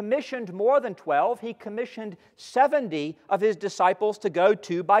he commissioned more than 12. He commissioned 70 of his disciples to go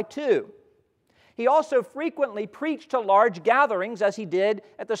 2 by 2. He also frequently preached to large gatherings, as he did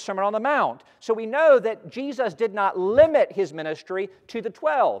at the Sermon on the Mount. So we know that Jesus did not limit his ministry to the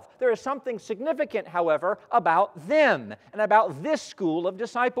 12. There is something significant, however, about them and about this school of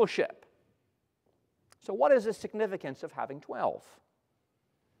discipleship. So what is the significance of having 12?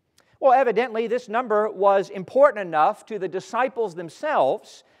 Well, evidently, this number was important enough to the disciples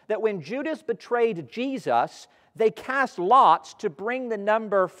themselves that when Judas betrayed Jesus, they cast lots to bring the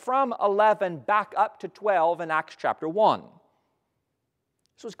number from 11 back up to 12 in Acts chapter 1.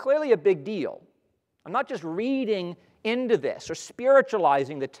 This was clearly a big deal. I'm not just reading into this or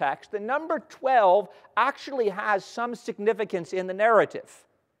spiritualizing the text. The number 12 actually has some significance in the narrative.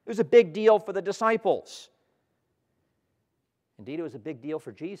 It was a big deal for the disciples. Indeed, it was a big deal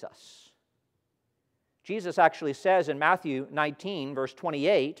for Jesus. Jesus actually says in Matthew 19, verse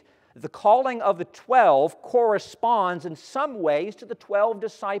 28, the calling of the 12 corresponds in some ways to the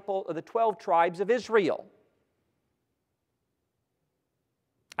 12 tribes of Israel.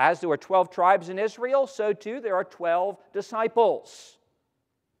 As there were 12 tribes in Israel, so too there are 12 disciples.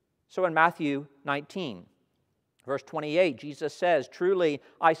 So in Matthew 19, verse 28, Jesus says, truly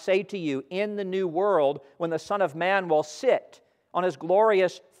I say to you, in the new world, when the Son of Man will sit on his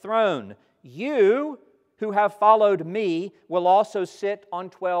glorious throne, you who have followed me will also sit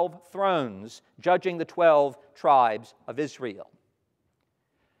on 12 thrones, judging the 12 tribes of Israel.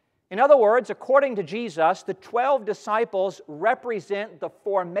 In other words, according to Jesus, the 12 disciples represent the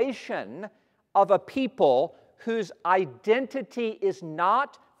formation of a people whose identity is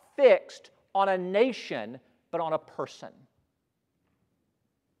not fixed on a nation, but on a person.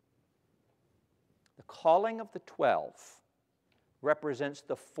 The calling of the 12 represents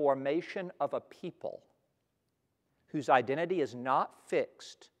the formation of a people whose identity is not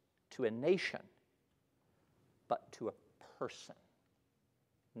fixed to a nation, but to a person,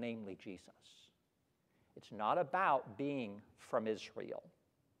 namely Jesus. It's not about being from Israel.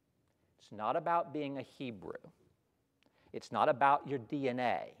 It's not about being a Hebrew. It's not about your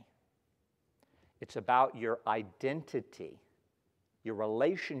DNA. It's about your identity, your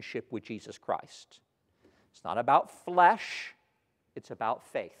relationship with Jesus Christ. It's not about flesh. It's about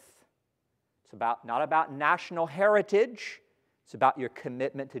faith. It's not about national heritage. It's about your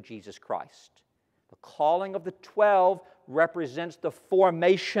commitment to Jesus Christ. The calling of the 12 represents the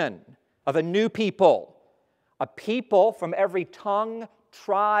formation of a new people, a people from every tongue,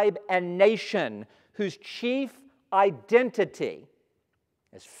 tribe, and nation whose chief identity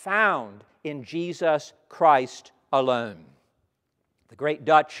is found in Jesus Christ alone. The great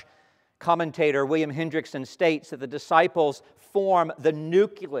Dutch commentator William Hendriksen states that the disciples form the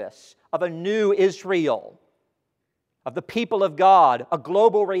nucleus of a new Israel, of the people of God, a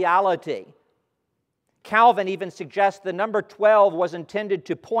global reality. Calvin even suggests the number 12 was intended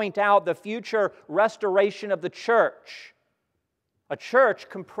to point out the future restoration of the church, a church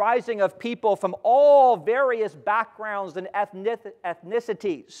comprising of people from all various backgrounds and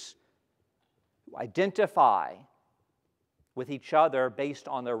ethnicities who identify with each other based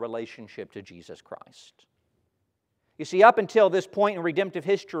on their relationship to Jesus Christ. You see, up until this point in redemptive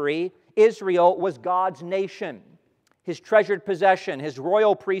history, Israel was God's nation, His treasured possession, His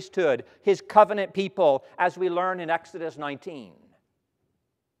royal priesthood, His covenant people, as we learn in Exodus 19.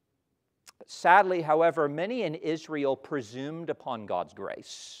 But sadly, however, many in Israel presumed upon God's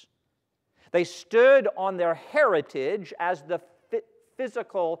grace. They stood on their heritage as the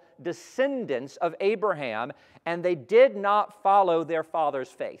physical descendants of Abraham, and they did not follow their father's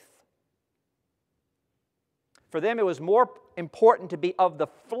faith. For them, it was more important to be of the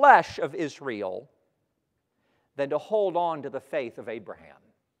flesh of Israel than to hold on to the faith of Abraham.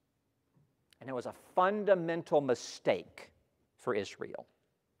 And it was a fundamental mistake for Israel.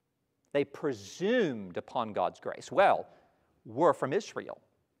 They presumed upon God's grace. Well, we're from Israel.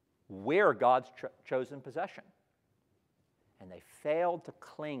 We're God's chosen possession. And they failed to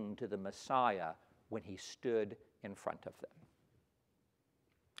cling to the Messiah when He stood in front of them.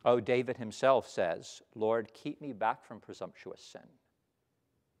 Oh, David himself says, "Lord, keep me back from presumptuous sin."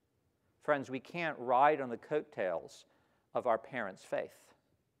 Friends, we can't ride on the coattails of our parents' faith.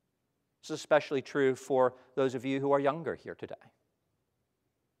 This is especially true for those of you who are younger here today.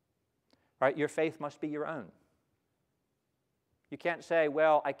 Right? Your faith must be your own. You can't say,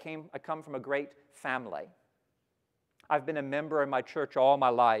 well, I come from a great family. I've been a member in my church all my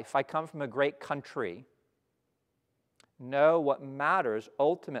life. I come from a great country. No, what matters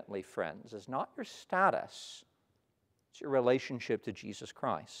ultimately, friends, is not your status. It's your relationship to Jesus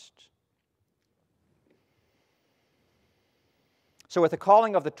Christ. So with the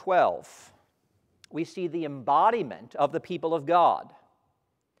calling of the 12, we see the embodiment of the people of God,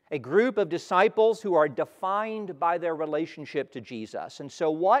 a group of disciples who are defined by their relationship to Jesus. And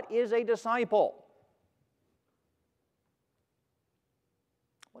so what is a disciple?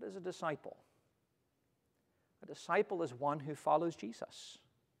 What is a disciple? A disciple is one who follows Jesus.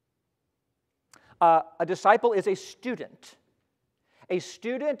 A disciple is a student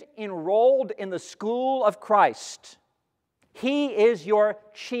enrolled in the school of Christ. He is your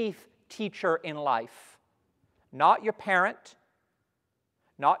chief teacher in life, not your parent,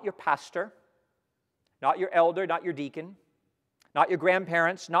 not your pastor, not your elder, not your deacon, not your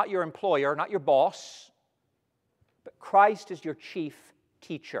grandparents, not your employer, not your boss, but Christ is your chief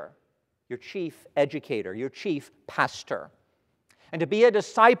teacher, your chief educator, your chief pastor. And to be a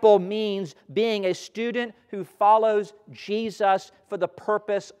disciple means being a student who follows Jesus for the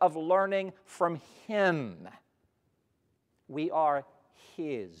purpose of learning from Him. We are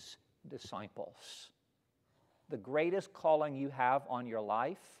His disciples. The greatest calling you have on your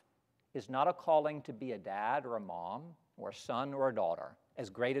life is not a calling to be a dad or a mom or a son or a daughter, as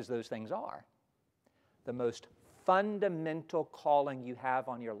great as those things are. The most fundamental calling you have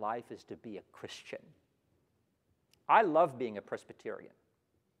on your life is to be a Christian. I love being a Presbyterian.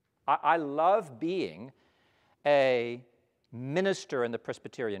 I love being a minister in the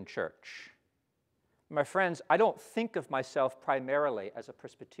Presbyterian Church. My friends, I don't think of myself primarily as a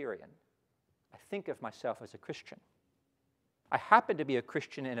Presbyterian. I think of myself as a Christian. I happen to be a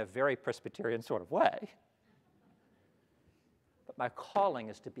Christian in a very Presbyterian sort of way. But my calling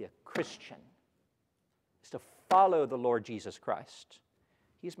is to be a Christian, is to follow the Lord Jesus Christ.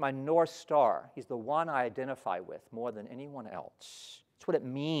 He's my North Star. He's the one I identify with more than anyone else. It's what it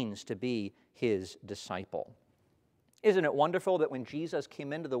means to be His disciple. Isn't it wonderful that when Jesus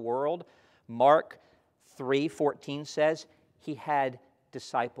came into the world, Mark 3:14 says, He had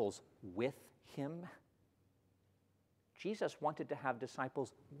disciples with Him? Jesus wanted to have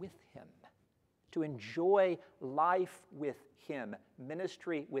disciples with Him, to enjoy life with Him,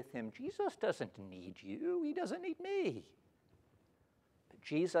 ministry with Him. Jesus doesn't need you. He doesn't need me. But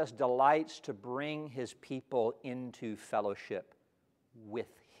Jesus delights to bring His people into fellowship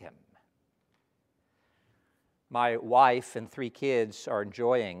with Him. My wife and 3 kids are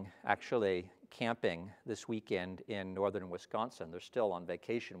enjoying, actually, camping this weekend in northern Wisconsin. They're still on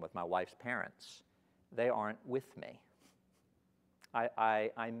vacation with my wife's parents. They aren't with me.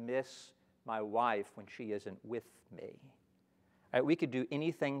 I miss my wife when she isn't with me. Right? We could do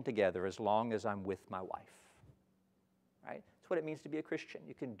anything together as long as I'm with my wife. Right? That's what it means to be a Christian.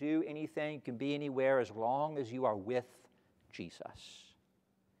 You can do anything, you can be anywhere as long as you are with Jesus.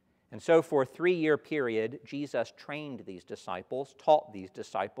 And so for a 3-year period, Jesus trained these disciples, taught these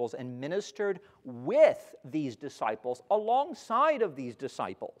disciples, and ministered with these disciples, alongside of these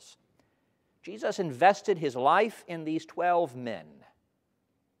disciples. Jesus invested his life in these 12 men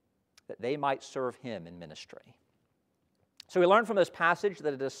that they might serve him in ministry. So we learn from this passage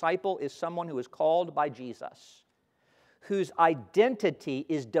that a disciple is someone who is called by Jesus, whose identity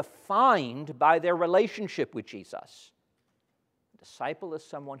is defined by their relationship with Jesus. A disciple is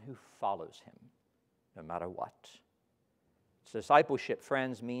someone who follows him, no matter what. Discipleship,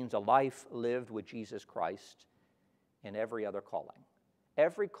 friends, means a life lived with Jesus Christ in every other calling.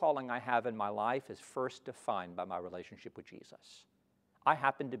 Every calling I have in my life is first defined by my relationship with Jesus. I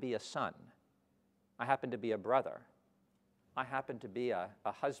happen to be a son. I happen to be a brother. I happen to be a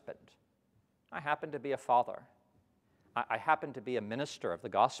husband. I happen to be a father. I happen to be a minister of the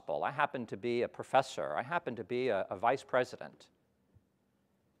gospel. I happen to be a professor. I happen to be a vice president.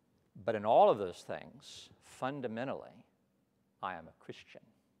 But in all of those things, fundamentally, I am a Christian.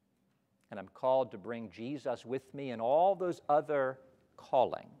 And I'm called to bring Jesus with me in all those other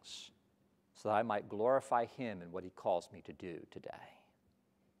callings so that I might glorify him in what he calls me to do today.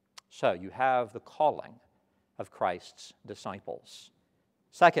 So you have the calling of Christ's disciples.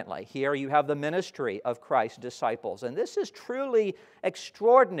 Secondly, here you have the ministry of Christ's disciples. And this is truly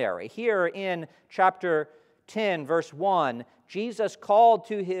extraordinary. Here in chapter 10, verse 1, Jesus called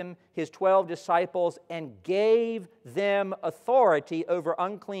to him his 12 disciples and gave them authority over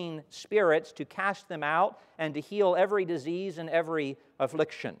unclean spirits to cast them out and to heal every disease and every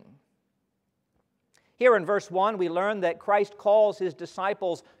affliction. Here in verse 1, we learn that Christ calls his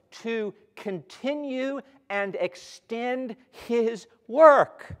disciples to continue and extend his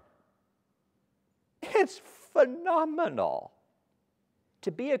work. It's phenomenal.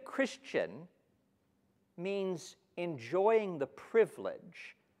 To be a Christian means enjoying the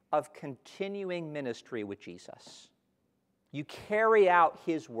privilege of continuing ministry with Jesus. You carry out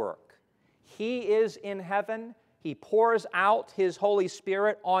his work. He is in heaven. He pours out his Holy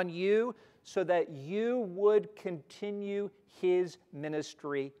Spirit on you so that you would continue his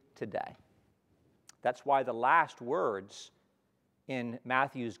ministry today. That's why the last words in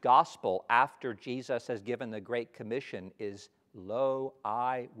Matthew's gospel after Jesus has given the Great Commission is, "Lo,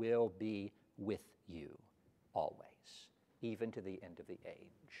 I will be with you always, even to the end of the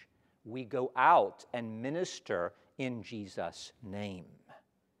age." We go out and minister in Jesus' name.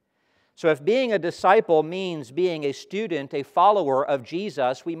 So if being a disciple means being a student, a follower of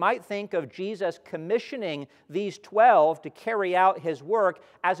Jesus, we might think of Jesus commissioning these 12 to carry out his work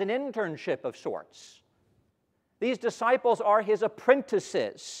as an internship of sorts. These disciples are his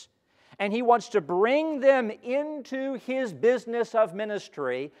apprentices, and he wants to bring them into his business of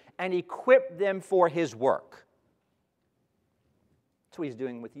ministry and equip them for his work. That's what he's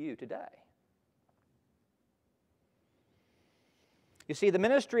doing with you today. You see, the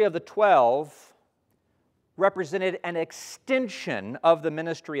ministry of the 12 represented an extension of the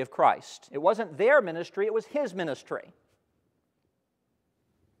ministry of Christ. It wasn't their ministry, it was his ministry.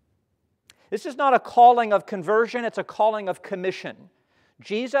 This is not a calling of conversion, it's a calling of commission.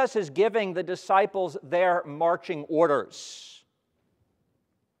 Jesus is giving the disciples their marching orders.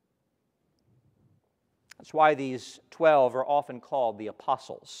 That's why these 12 are often called the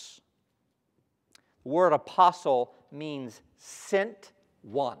apostles. The word apostle means sent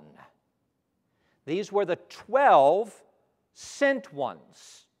one. These were the 12 sent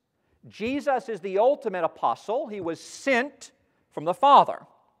ones. Jesus is the ultimate apostle. He was sent from the Father.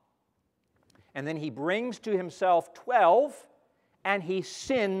 And then he brings to himself 12, and he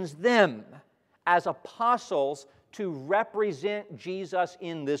sends them as apostles to represent Jesus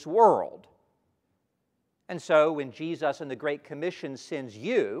in this world. And so when Jesus in the Great Commission sends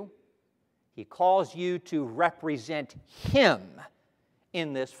you, he calls you to represent him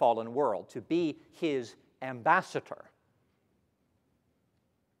in this fallen world, to be his ambassador.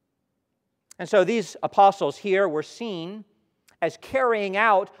 And so these apostles here were seen as carrying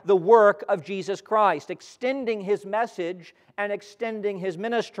out the work of Jesus Christ, extending his message and extending his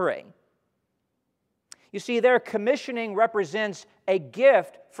ministry. You see, their commissioning represents a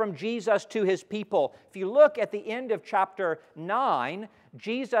gift from Jesus to his people. If you look at the end of chapter 9,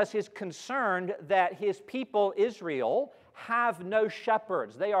 Jesus is concerned that his people, Israel, have no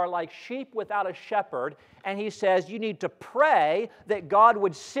shepherds. They are like sheep without a shepherd. And he says, you need to pray that God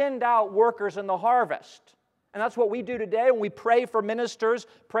would send out workers in the harvest. And that's what we do today when we pray for ministers,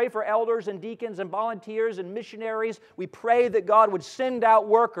 pray for elders and deacons and volunteers and missionaries. We pray that God would send out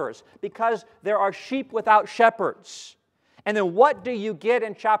workers because there are sheep without shepherds. And then what do you get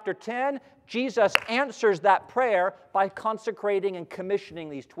in chapter 10? Jesus answers that prayer by consecrating and commissioning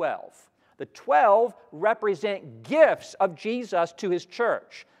these 12. The 12 represent gifts of Jesus to his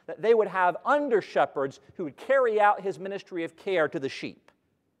church, that they would have under-shepherds who would carry out his ministry of care to the sheep.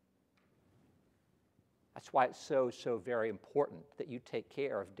 That's why it's so very important that you take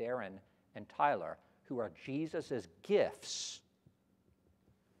care of Darren and Tyler, who are Jesus' gifts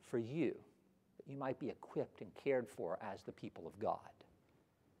for you, that you might be equipped and cared for as the people of God.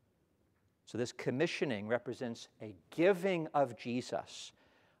 So this commissioning represents a giving of Jesus,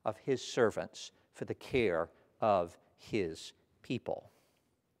 of his servants, for the care of his people.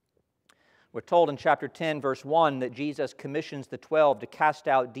 We're told in chapter 10, verse 1, that Jesus commissions the 12 to cast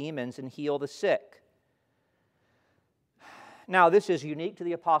out demons and heal the sick. Now, this is unique to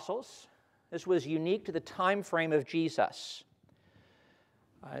the apostles. This was unique to the time frame of Jesus.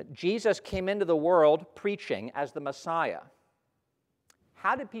 Jesus came into the world preaching as the Messiah.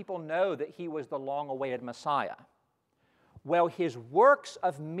 How did people know that he was the long-awaited Messiah? Well, his works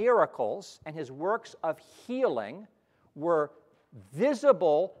of miracles and his works of healing were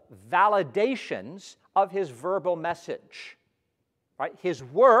visible validations of his verbal message. Right? His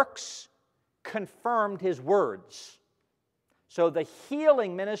works confirmed his words. So the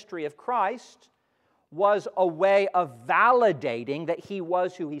healing ministry of Christ was a way of validating that he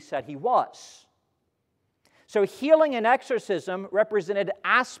was who he said he was. So healing and exorcism represented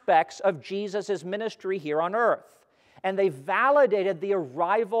aspects of Jesus' ministry here on earth. And they validated the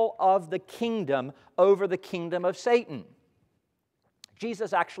arrival of the kingdom over the kingdom of Satan.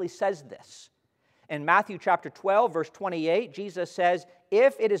 Jesus actually says this. In Matthew chapter 12, verse 28, Jesus says,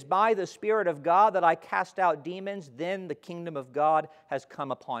 "If it is by the Spirit of God that I cast out demons, then the kingdom of God has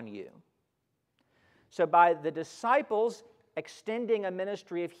come upon you." So by the disciples extending a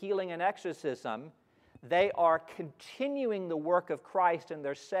ministry of healing and exorcism, they are continuing the work of Christ, and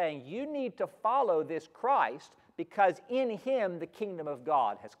they're saying, you need to follow this Christ because in him the kingdom of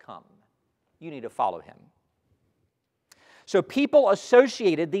God has come. You need to follow him. So people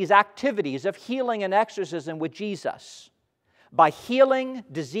associated these activities of healing and exorcism with Jesus. By healing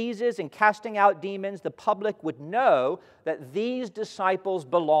diseases and casting out demons, the public would know that these disciples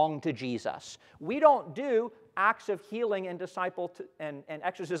belong to Jesus. We don't do acts of healing and and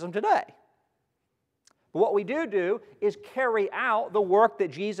exorcism today. But what we do is carry out the work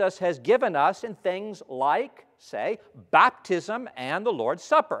that Jesus has given us in things like, say, baptism and the Lord's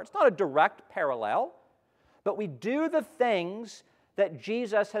Supper. It's not a direct parallel, but we do the things that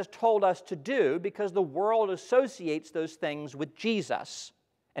Jesus has told us to do because the world associates those things with Jesus.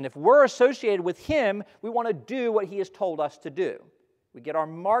 And if we're associated with him, we want to do what he has told us to do. We get our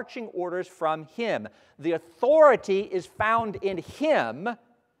marching orders from him. The authority is found in him,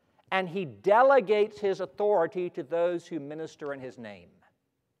 and he delegates his authority to those who minister in his name.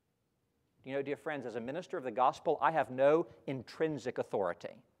 You know, dear friends, as a minister of the gospel, I have no intrinsic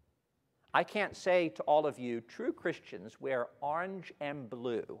authority. I can't say to all of you, true Christians wear orange and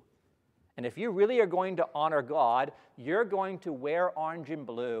blue. And if you really are going to honor God, you're going to wear orange and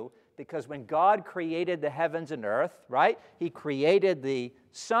blue because when God created the heavens and earth, right, he created the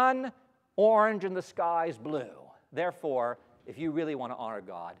sun orange and the skies blue. Therefore, if you really want to honor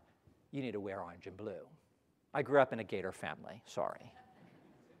God, you need to wear orange and blue. I grew up in a Gator family, sorry.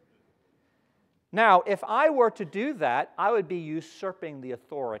 Now, if I were to do that, I would be usurping the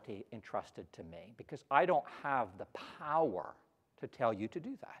authority entrusted to me because I don't have the power to tell you to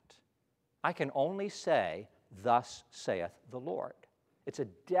do that. I can only say, "Thus saith the Lord." It's a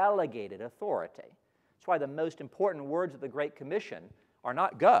delegated authority. That's why the most important words of the Great Commission are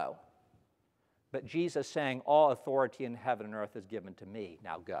not go, but Jesus saying, "All authority in heaven and earth is given to me,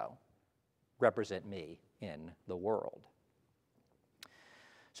 now go. Represent me in the world."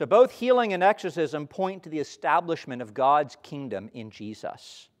 So both healing and exorcism point to the establishment of God's kingdom in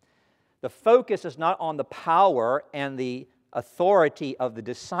Jesus. The focus is not on the power and the authority of the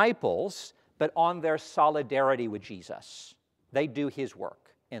disciples, but on their solidarity with Jesus. They do his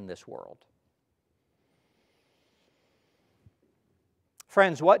work in this world.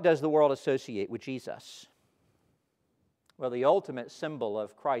 Friends, what does the world associate with Jesus? Well, the ultimate symbol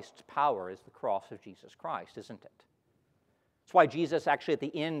of Christ's power is the cross of Jesus Christ, isn't it? That's why Jesus actually at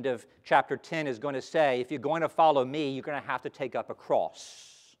the end of chapter 10 is going to say, if you're going to follow me, you're going to have to take up a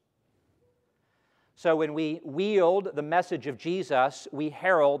cross. So when we wield the message of Jesus, we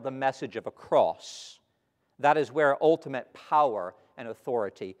herald the message of a cross. That is where ultimate power and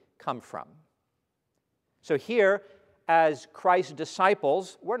authority come from. So here, as Christ's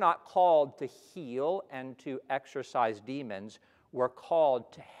disciples, we're not called to heal and to exorcise demons. We're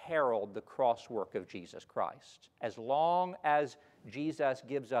called to herald the cross work of Jesus Christ. As long as Jesus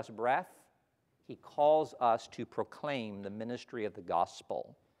gives us breath, he calls us to proclaim the ministry of the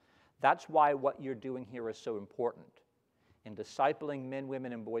gospel. That's why what you're doing here is so important. In discipling men,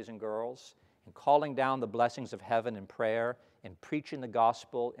 women, and boys and girls, in calling down the blessings of heaven in prayer, in preaching the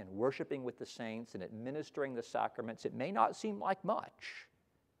gospel, in worshiping with the saints, and administering the sacraments, it may not seem like much,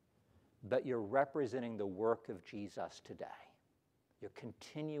 but you're representing the work of Jesus today. You're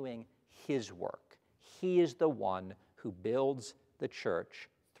continuing his work. He is the one who builds the church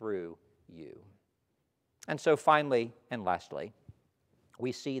through you. And so finally and lastly,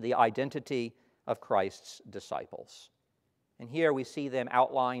 we see the identity of Christ's disciples. And here we see them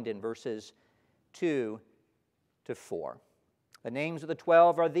outlined in verses 2 to 4. The names of the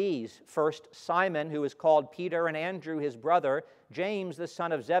 12 are these. First, Simon, who is called Peter, and Andrew his brother, James the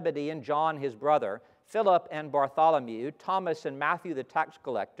son of Zebedee, and John his brother, Philip and Bartholomew, Thomas and Matthew the tax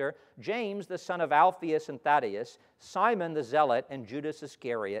collector, James the son of Alphaeus and Thaddeus, Simon the zealot, and Judas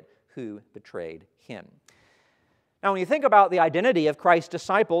Iscariot, who betrayed him. Now, when you think about the identity of Christ's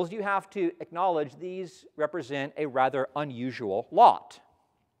disciples, you have to acknowledge these represent a rather unusual lot.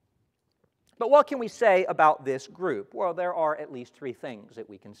 But what can we say about this group? Well, there are at least three things that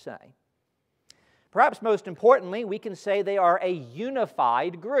we can say. Perhaps most importantly, we can say they are a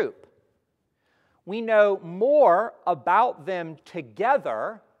unified group. We know more about them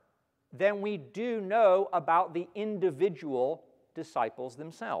together than we do know about the individual disciples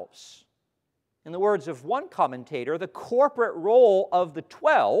themselves. In the words of one commentator, the corporate role of the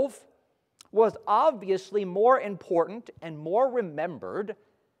 12 was obviously more important and more remembered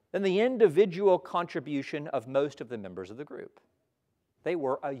than the individual contribution of most of the members of the group. They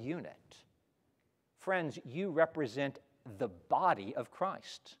were a unit. Friends, you represent the body of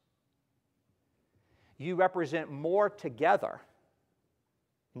Christ. You represent more together,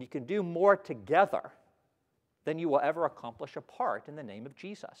 and you can do more together than you will ever accomplish apart in the name of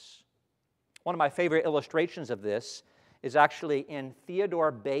Jesus. One of my favorite illustrations of this is actually in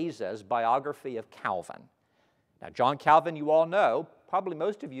Theodore Beza's biography of Calvin. Now, John Calvin, you all know, probably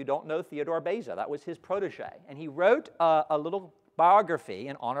most of you don't know Theodore Beza. That was his protege. And he wrote a little biography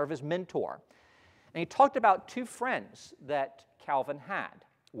in honor of his mentor. And he talked about two friends that Calvin had,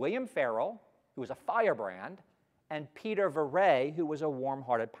 William Farel, who was a firebrand, and Peter Verret, who was a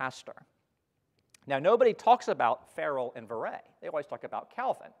warm-hearted pastor. Now, nobody talks about Farel and Verret. They always talk about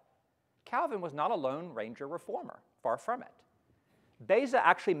Calvin. Calvin was not a Lone Ranger reformer, far from it. Beza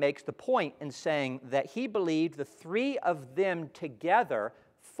actually makes the point in saying that he believed the three of them together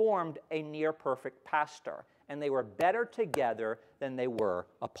formed a near-perfect pastor, and they were better together than they were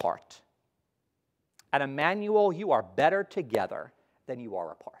apart. At Emmanuel, you are better together than you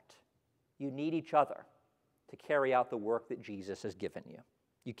are apart. You need each other to carry out the work that Jesus has given you.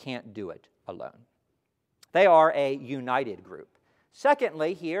 You can't do it alone. They are a united group.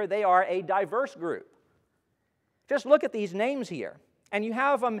 Secondly, here, they are a diverse group. Just look at these names here, and you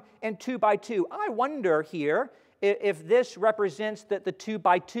have them in 2 by 2. I wonder here if this represents the 2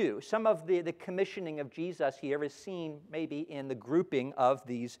 by 2. Some of the commissioning of Jesus here is seen maybe in the grouping of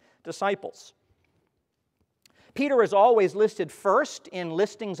these disciples. Peter is always listed first in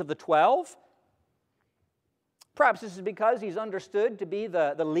listings of the 12. Perhaps this is because he's understood to be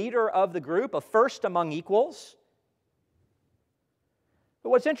the leader of the group, a first among equals. But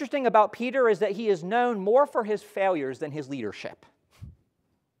what's interesting about Peter is that he is known more for his failures than his leadership.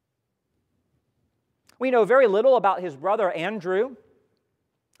 We know very little about his brother Andrew,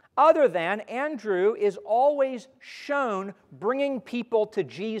 other than Andrew is always shown bringing people to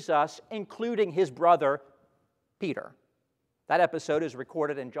Jesus, including his brother Peter. That episode is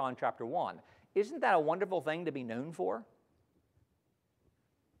recorded in John chapter 1. Isn't that a wonderful thing to be known for?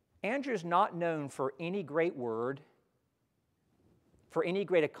 Andrew's not known for any great word, for any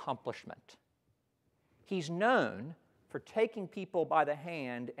great accomplishment. He's known for taking people by the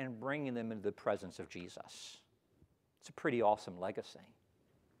hand and bringing them into the presence of Jesus. It's a pretty awesome legacy.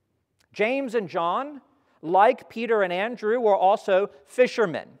 James and John, like Peter and Andrew, were also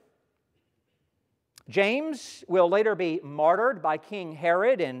fishermen. James will later be martyred by King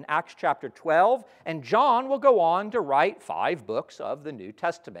Herod in Acts chapter 12, and John will go on to write 5 books of the New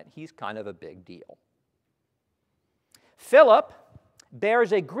Testament. He's kind of a big deal. Philip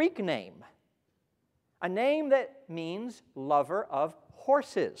bears a Greek name, a name that means lover of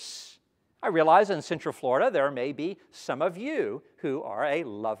horses. I realize in Central Florida there may be some of you who are a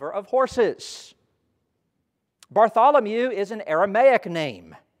lover of horses. Bartholomew is an Aramaic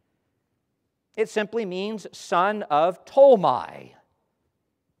name. It simply means son of Ptolemy.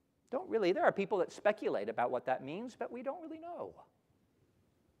 There are people that speculate about what that means, but we don't really know.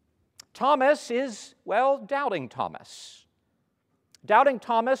 Thomas is, doubting Thomas. Doubting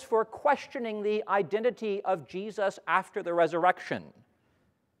Thomas for questioning the identity of Jesus after the resurrection.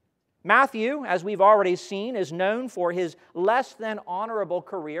 Matthew, as we've already seen, is known for his less than honorable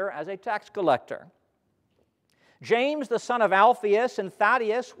career as a tax collector. James, the son of Alphaeus, and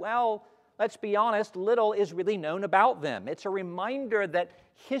Thaddeus, let's be honest, little is really known about them. It's a reminder that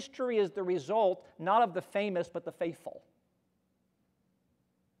history is the result not of the famous, but the faithful.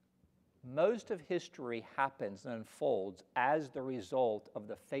 Most of history happens and unfolds as the result of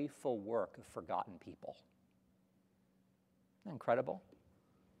the faithful work of forgotten people. Isn't that incredible?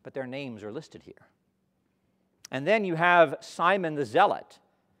 But their names are listed here. And then you have Simon the Zealot.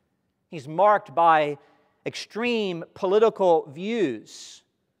 He's marked by extreme political views,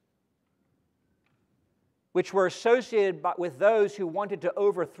 which were associated with those who wanted to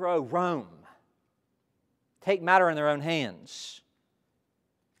overthrow Rome, take matter in their own hands.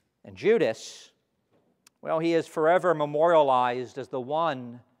 And Judas, he is forever memorialized as the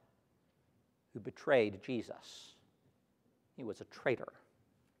one who betrayed Jesus. He was a traitor.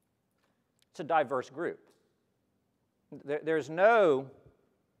 It's a diverse group. There's no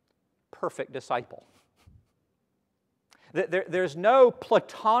perfect disciple. There's no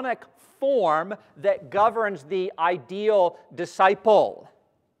Platonic form that governs the ideal disciple.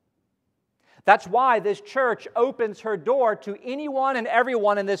 That's why this church opens her door to anyone and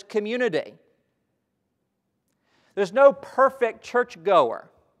everyone in this community. There's no perfect churchgoer.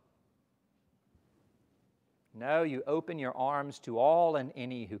 No, you open your arms to all and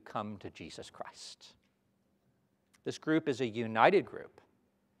any who come to Jesus Christ. This group is a united group.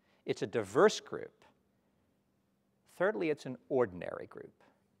 It's a diverse group. Thirdly, it's an ordinary group.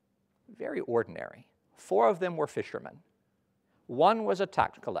 Very ordinary. 4 of them were fishermen. 1 was a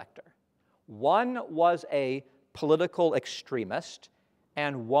tax collector. 1 was a political extremist,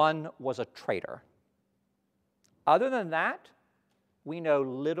 and 1 was a traitor. Other than that, we know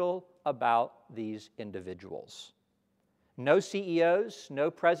little about these individuals. No CEOs, no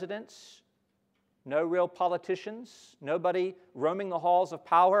presidents, no real politicians, nobody roaming the halls of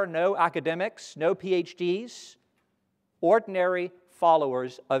power, no academics, no PhDs, ordinary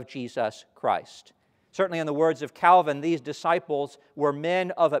followers of Jesus Christ. Certainly in the words of Calvin, these disciples were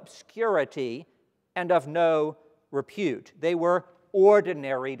men of obscurity and of no repute. They were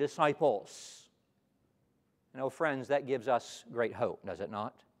ordinary disciples. And, friends, that gives us great hope, does it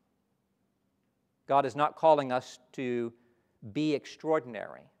not? God is not calling us to be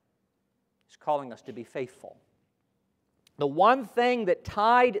extraordinary. He's calling us to be faithful. The one thing that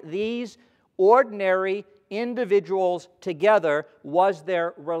tied these ordinary individuals together was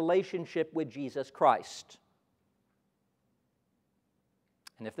their relationship with Jesus Christ.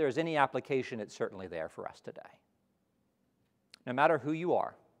 And if there's any application, it's certainly there for us today. No matter who you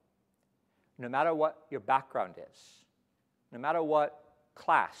are, no matter what your background is, no matter what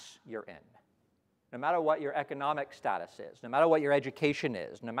class you're in, no matter what your economic status is, no matter what your education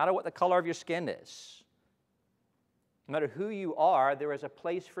is, no matter what the color of your skin is, no matter who you are, there is a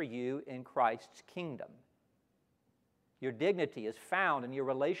place for you in Christ's kingdom. Your dignity is found in your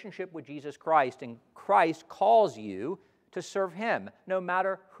relationship with Jesus Christ, and Christ calls you to serve Him, no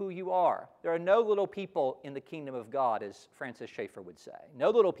matter who you are. There are no little people in the kingdom of God, as Francis Schaeffer would say.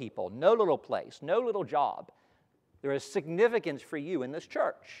 No little people, no little place, no little job. There is significance for you in this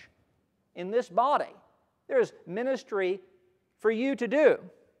church, in this body. There is ministry for you to do.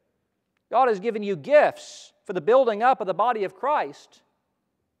 God has given you gifts for the building up of the body of Christ.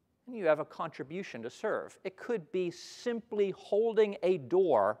 And you have a contribution to serve. It could be simply holding a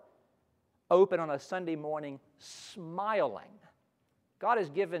door open on a Sunday morning, smiling. God has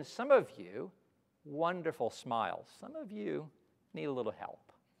given some of you wonderful smiles. Some of you need a little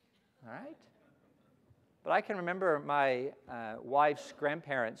help, all right? But I can remember my wife's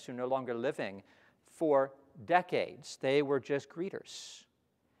grandparents who are no longer living. For decades, they were just greeters.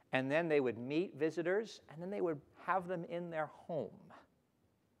 And then they would meet visitors, and then they would have them in their home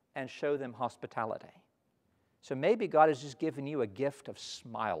and show them hospitality. So maybe God has just given you a gift of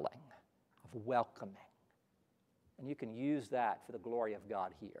smiling, of welcoming. And you can use that for the glory of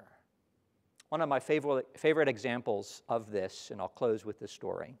God here. One of my favorite examples of this, and I'll close with this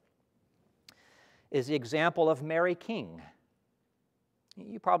story, is the example of Mary King.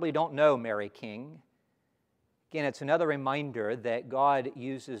 You probably don't know Mary King. Again, it's another reminder that God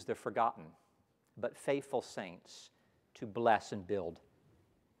uses the forgotten but faithful saints to bless and build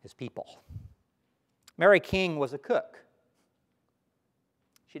His people. Mary King was a cook.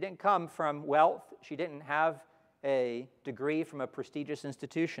 She didn't come from wealth. She didn't have a degree from a prestigious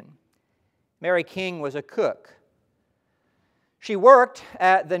institution. Mary King was a cook. She worked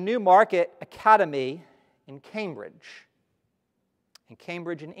at the Newmarket Academy in Cambridge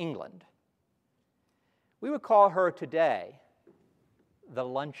in England. We would call her today the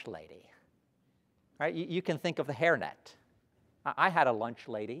lunch lady. Right? You can think of the hairnet. I had a lunch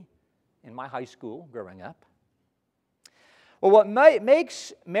lady in my high school growing up. Well, what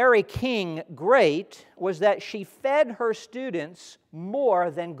makes Mary King great was that she fed her students more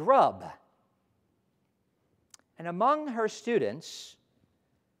than grub. And among her students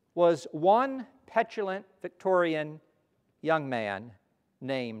was one petulant Victorian young man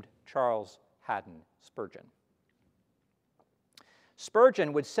named Charles Haddon Spurgeon.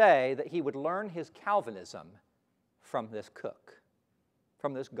 Spurgeon would say that he would learn his Calvinism from this cook,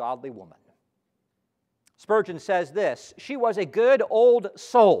 from this godly woman. Spurgeon says this: "She was a good old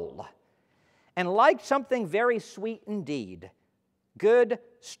soul and liked something very sweet indeed, good,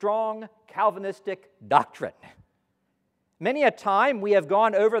 strong, Calvinistic doctrine. Many a time we have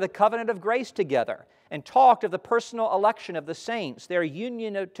gone over the covenant of grace together and talked of the personal election of the saints, their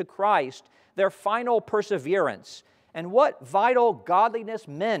union to Christ, their final perseverance, and what vital godliness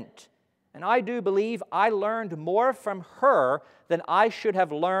meant. And I do believe I learned more from her than I should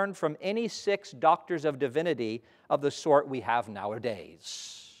have learned from any 6 doctors of divinity of the sort we have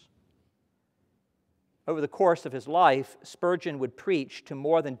nowadays." Over the course of his life, Spurgeon would preach to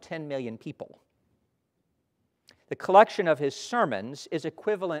more than 10 million people. The collection of his sermons is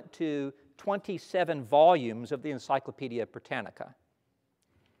equivalent to 27 volumes of the Encyclopedia Britannica.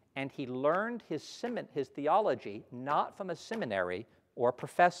 And he learned his theology not from a seminary or a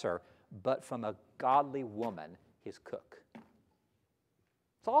professor, but from a godly woman, his cook.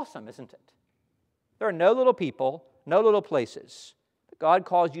 It's awesome, isn't it? There are no little people, no little places. But God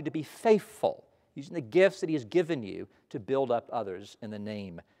calls you to be faithful, using the gifts that He has given you to build up others in the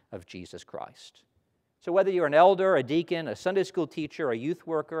name of Jesus Christ. So whether you're an elder, a deacon, a Sunday school teacher, a youth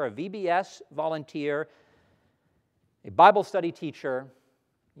worker, a VBS volunteer, a Bible study teacher,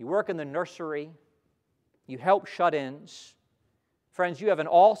 you work in the nursery, you help shut-ins, friends, you have an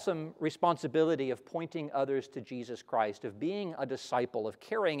awesome responsibility of pointing others to Jesus Christ, of being a disciple, of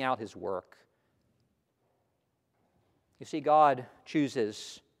carrying out His work. You see, God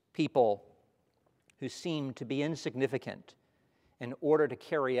chooses people who seem to be insignificant in order to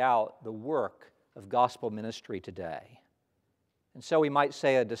carry out the work of gospel ministry today. And so we might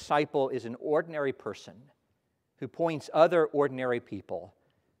say a disciple is an ordinary person who points other ordinary people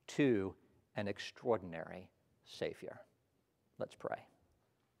to an extraordinary Savior. Let's pray.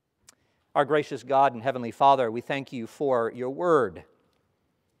 Our gracious God and Heavenly Father, we thank You for Your word.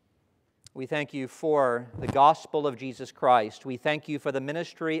 We thank You for the gospel of Jesus Christ. We thank You for the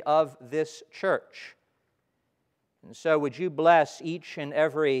ministry of this church. And so would You bless each and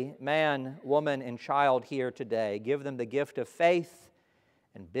every man, woman, and child here today. Give them the gift of faith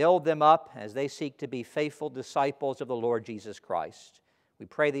and build them up as they seek to be faithful disciples of the Lord Jesus Christ. We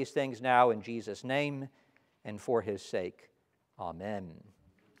pray these things now in Jesus' name and for His sake. Amen.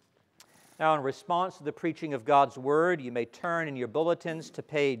 Now, in response to the preaching of God's Word, you may turn in your bulletins to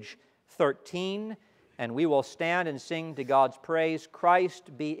page 13, and we will stand and sing to God's praise,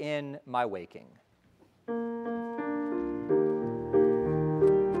 "Christ be in my waking."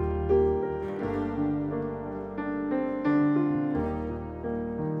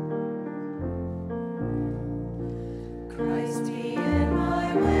 Christ be in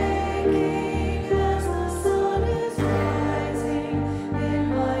my waking as the sun is rising,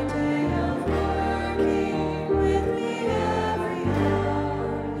 in my day of working with me every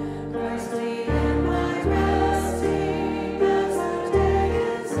hour. Christ be in my resting as the day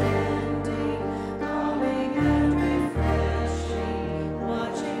is ending,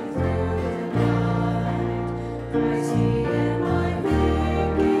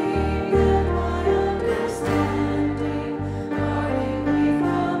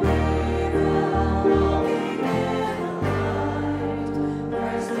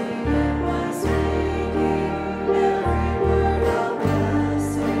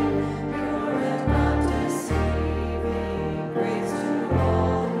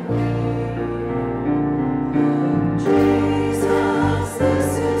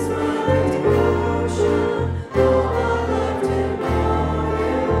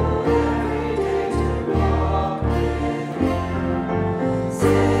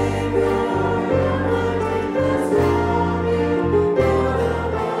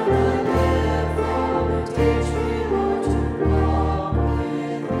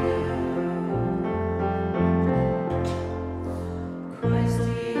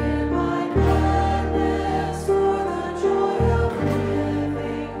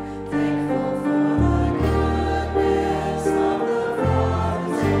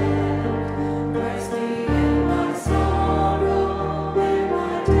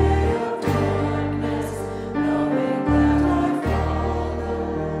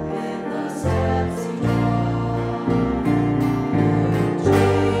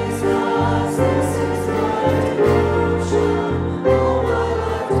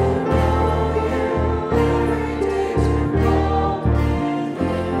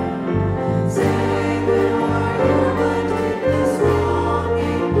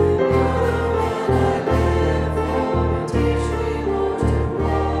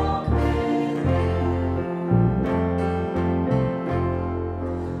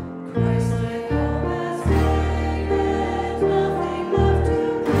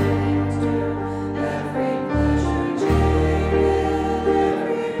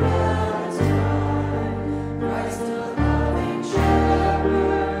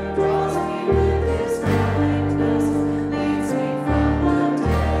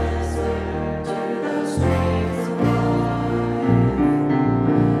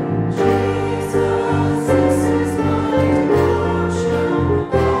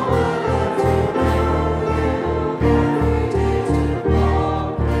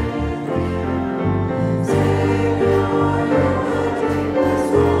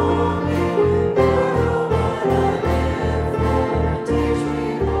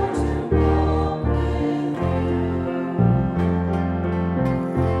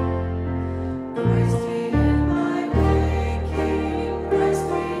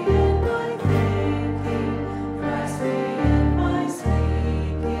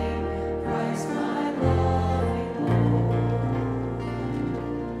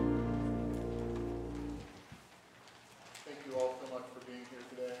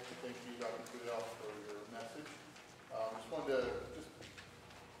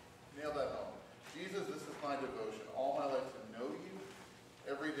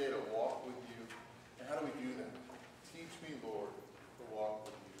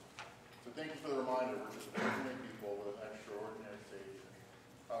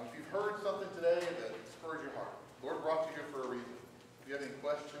 something today that spurs your heart. The Lord brought you here for a reason. If you have any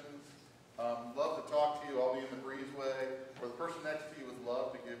questions, love to talk to you. I'll be in the breezeway, or the person next to you would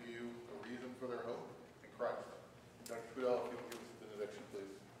love to give you a reason for their hope in Christ. Dr. Fidel, if you'll give us the benediction,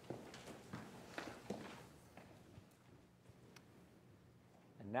 please.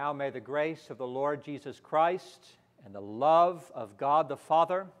 And now may the grace of the Lord Jesus Christ and the love of God the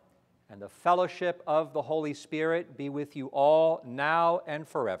Father and the fellowship of the Holy Spirit be with you all now and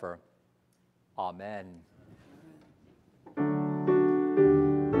forever. Amen.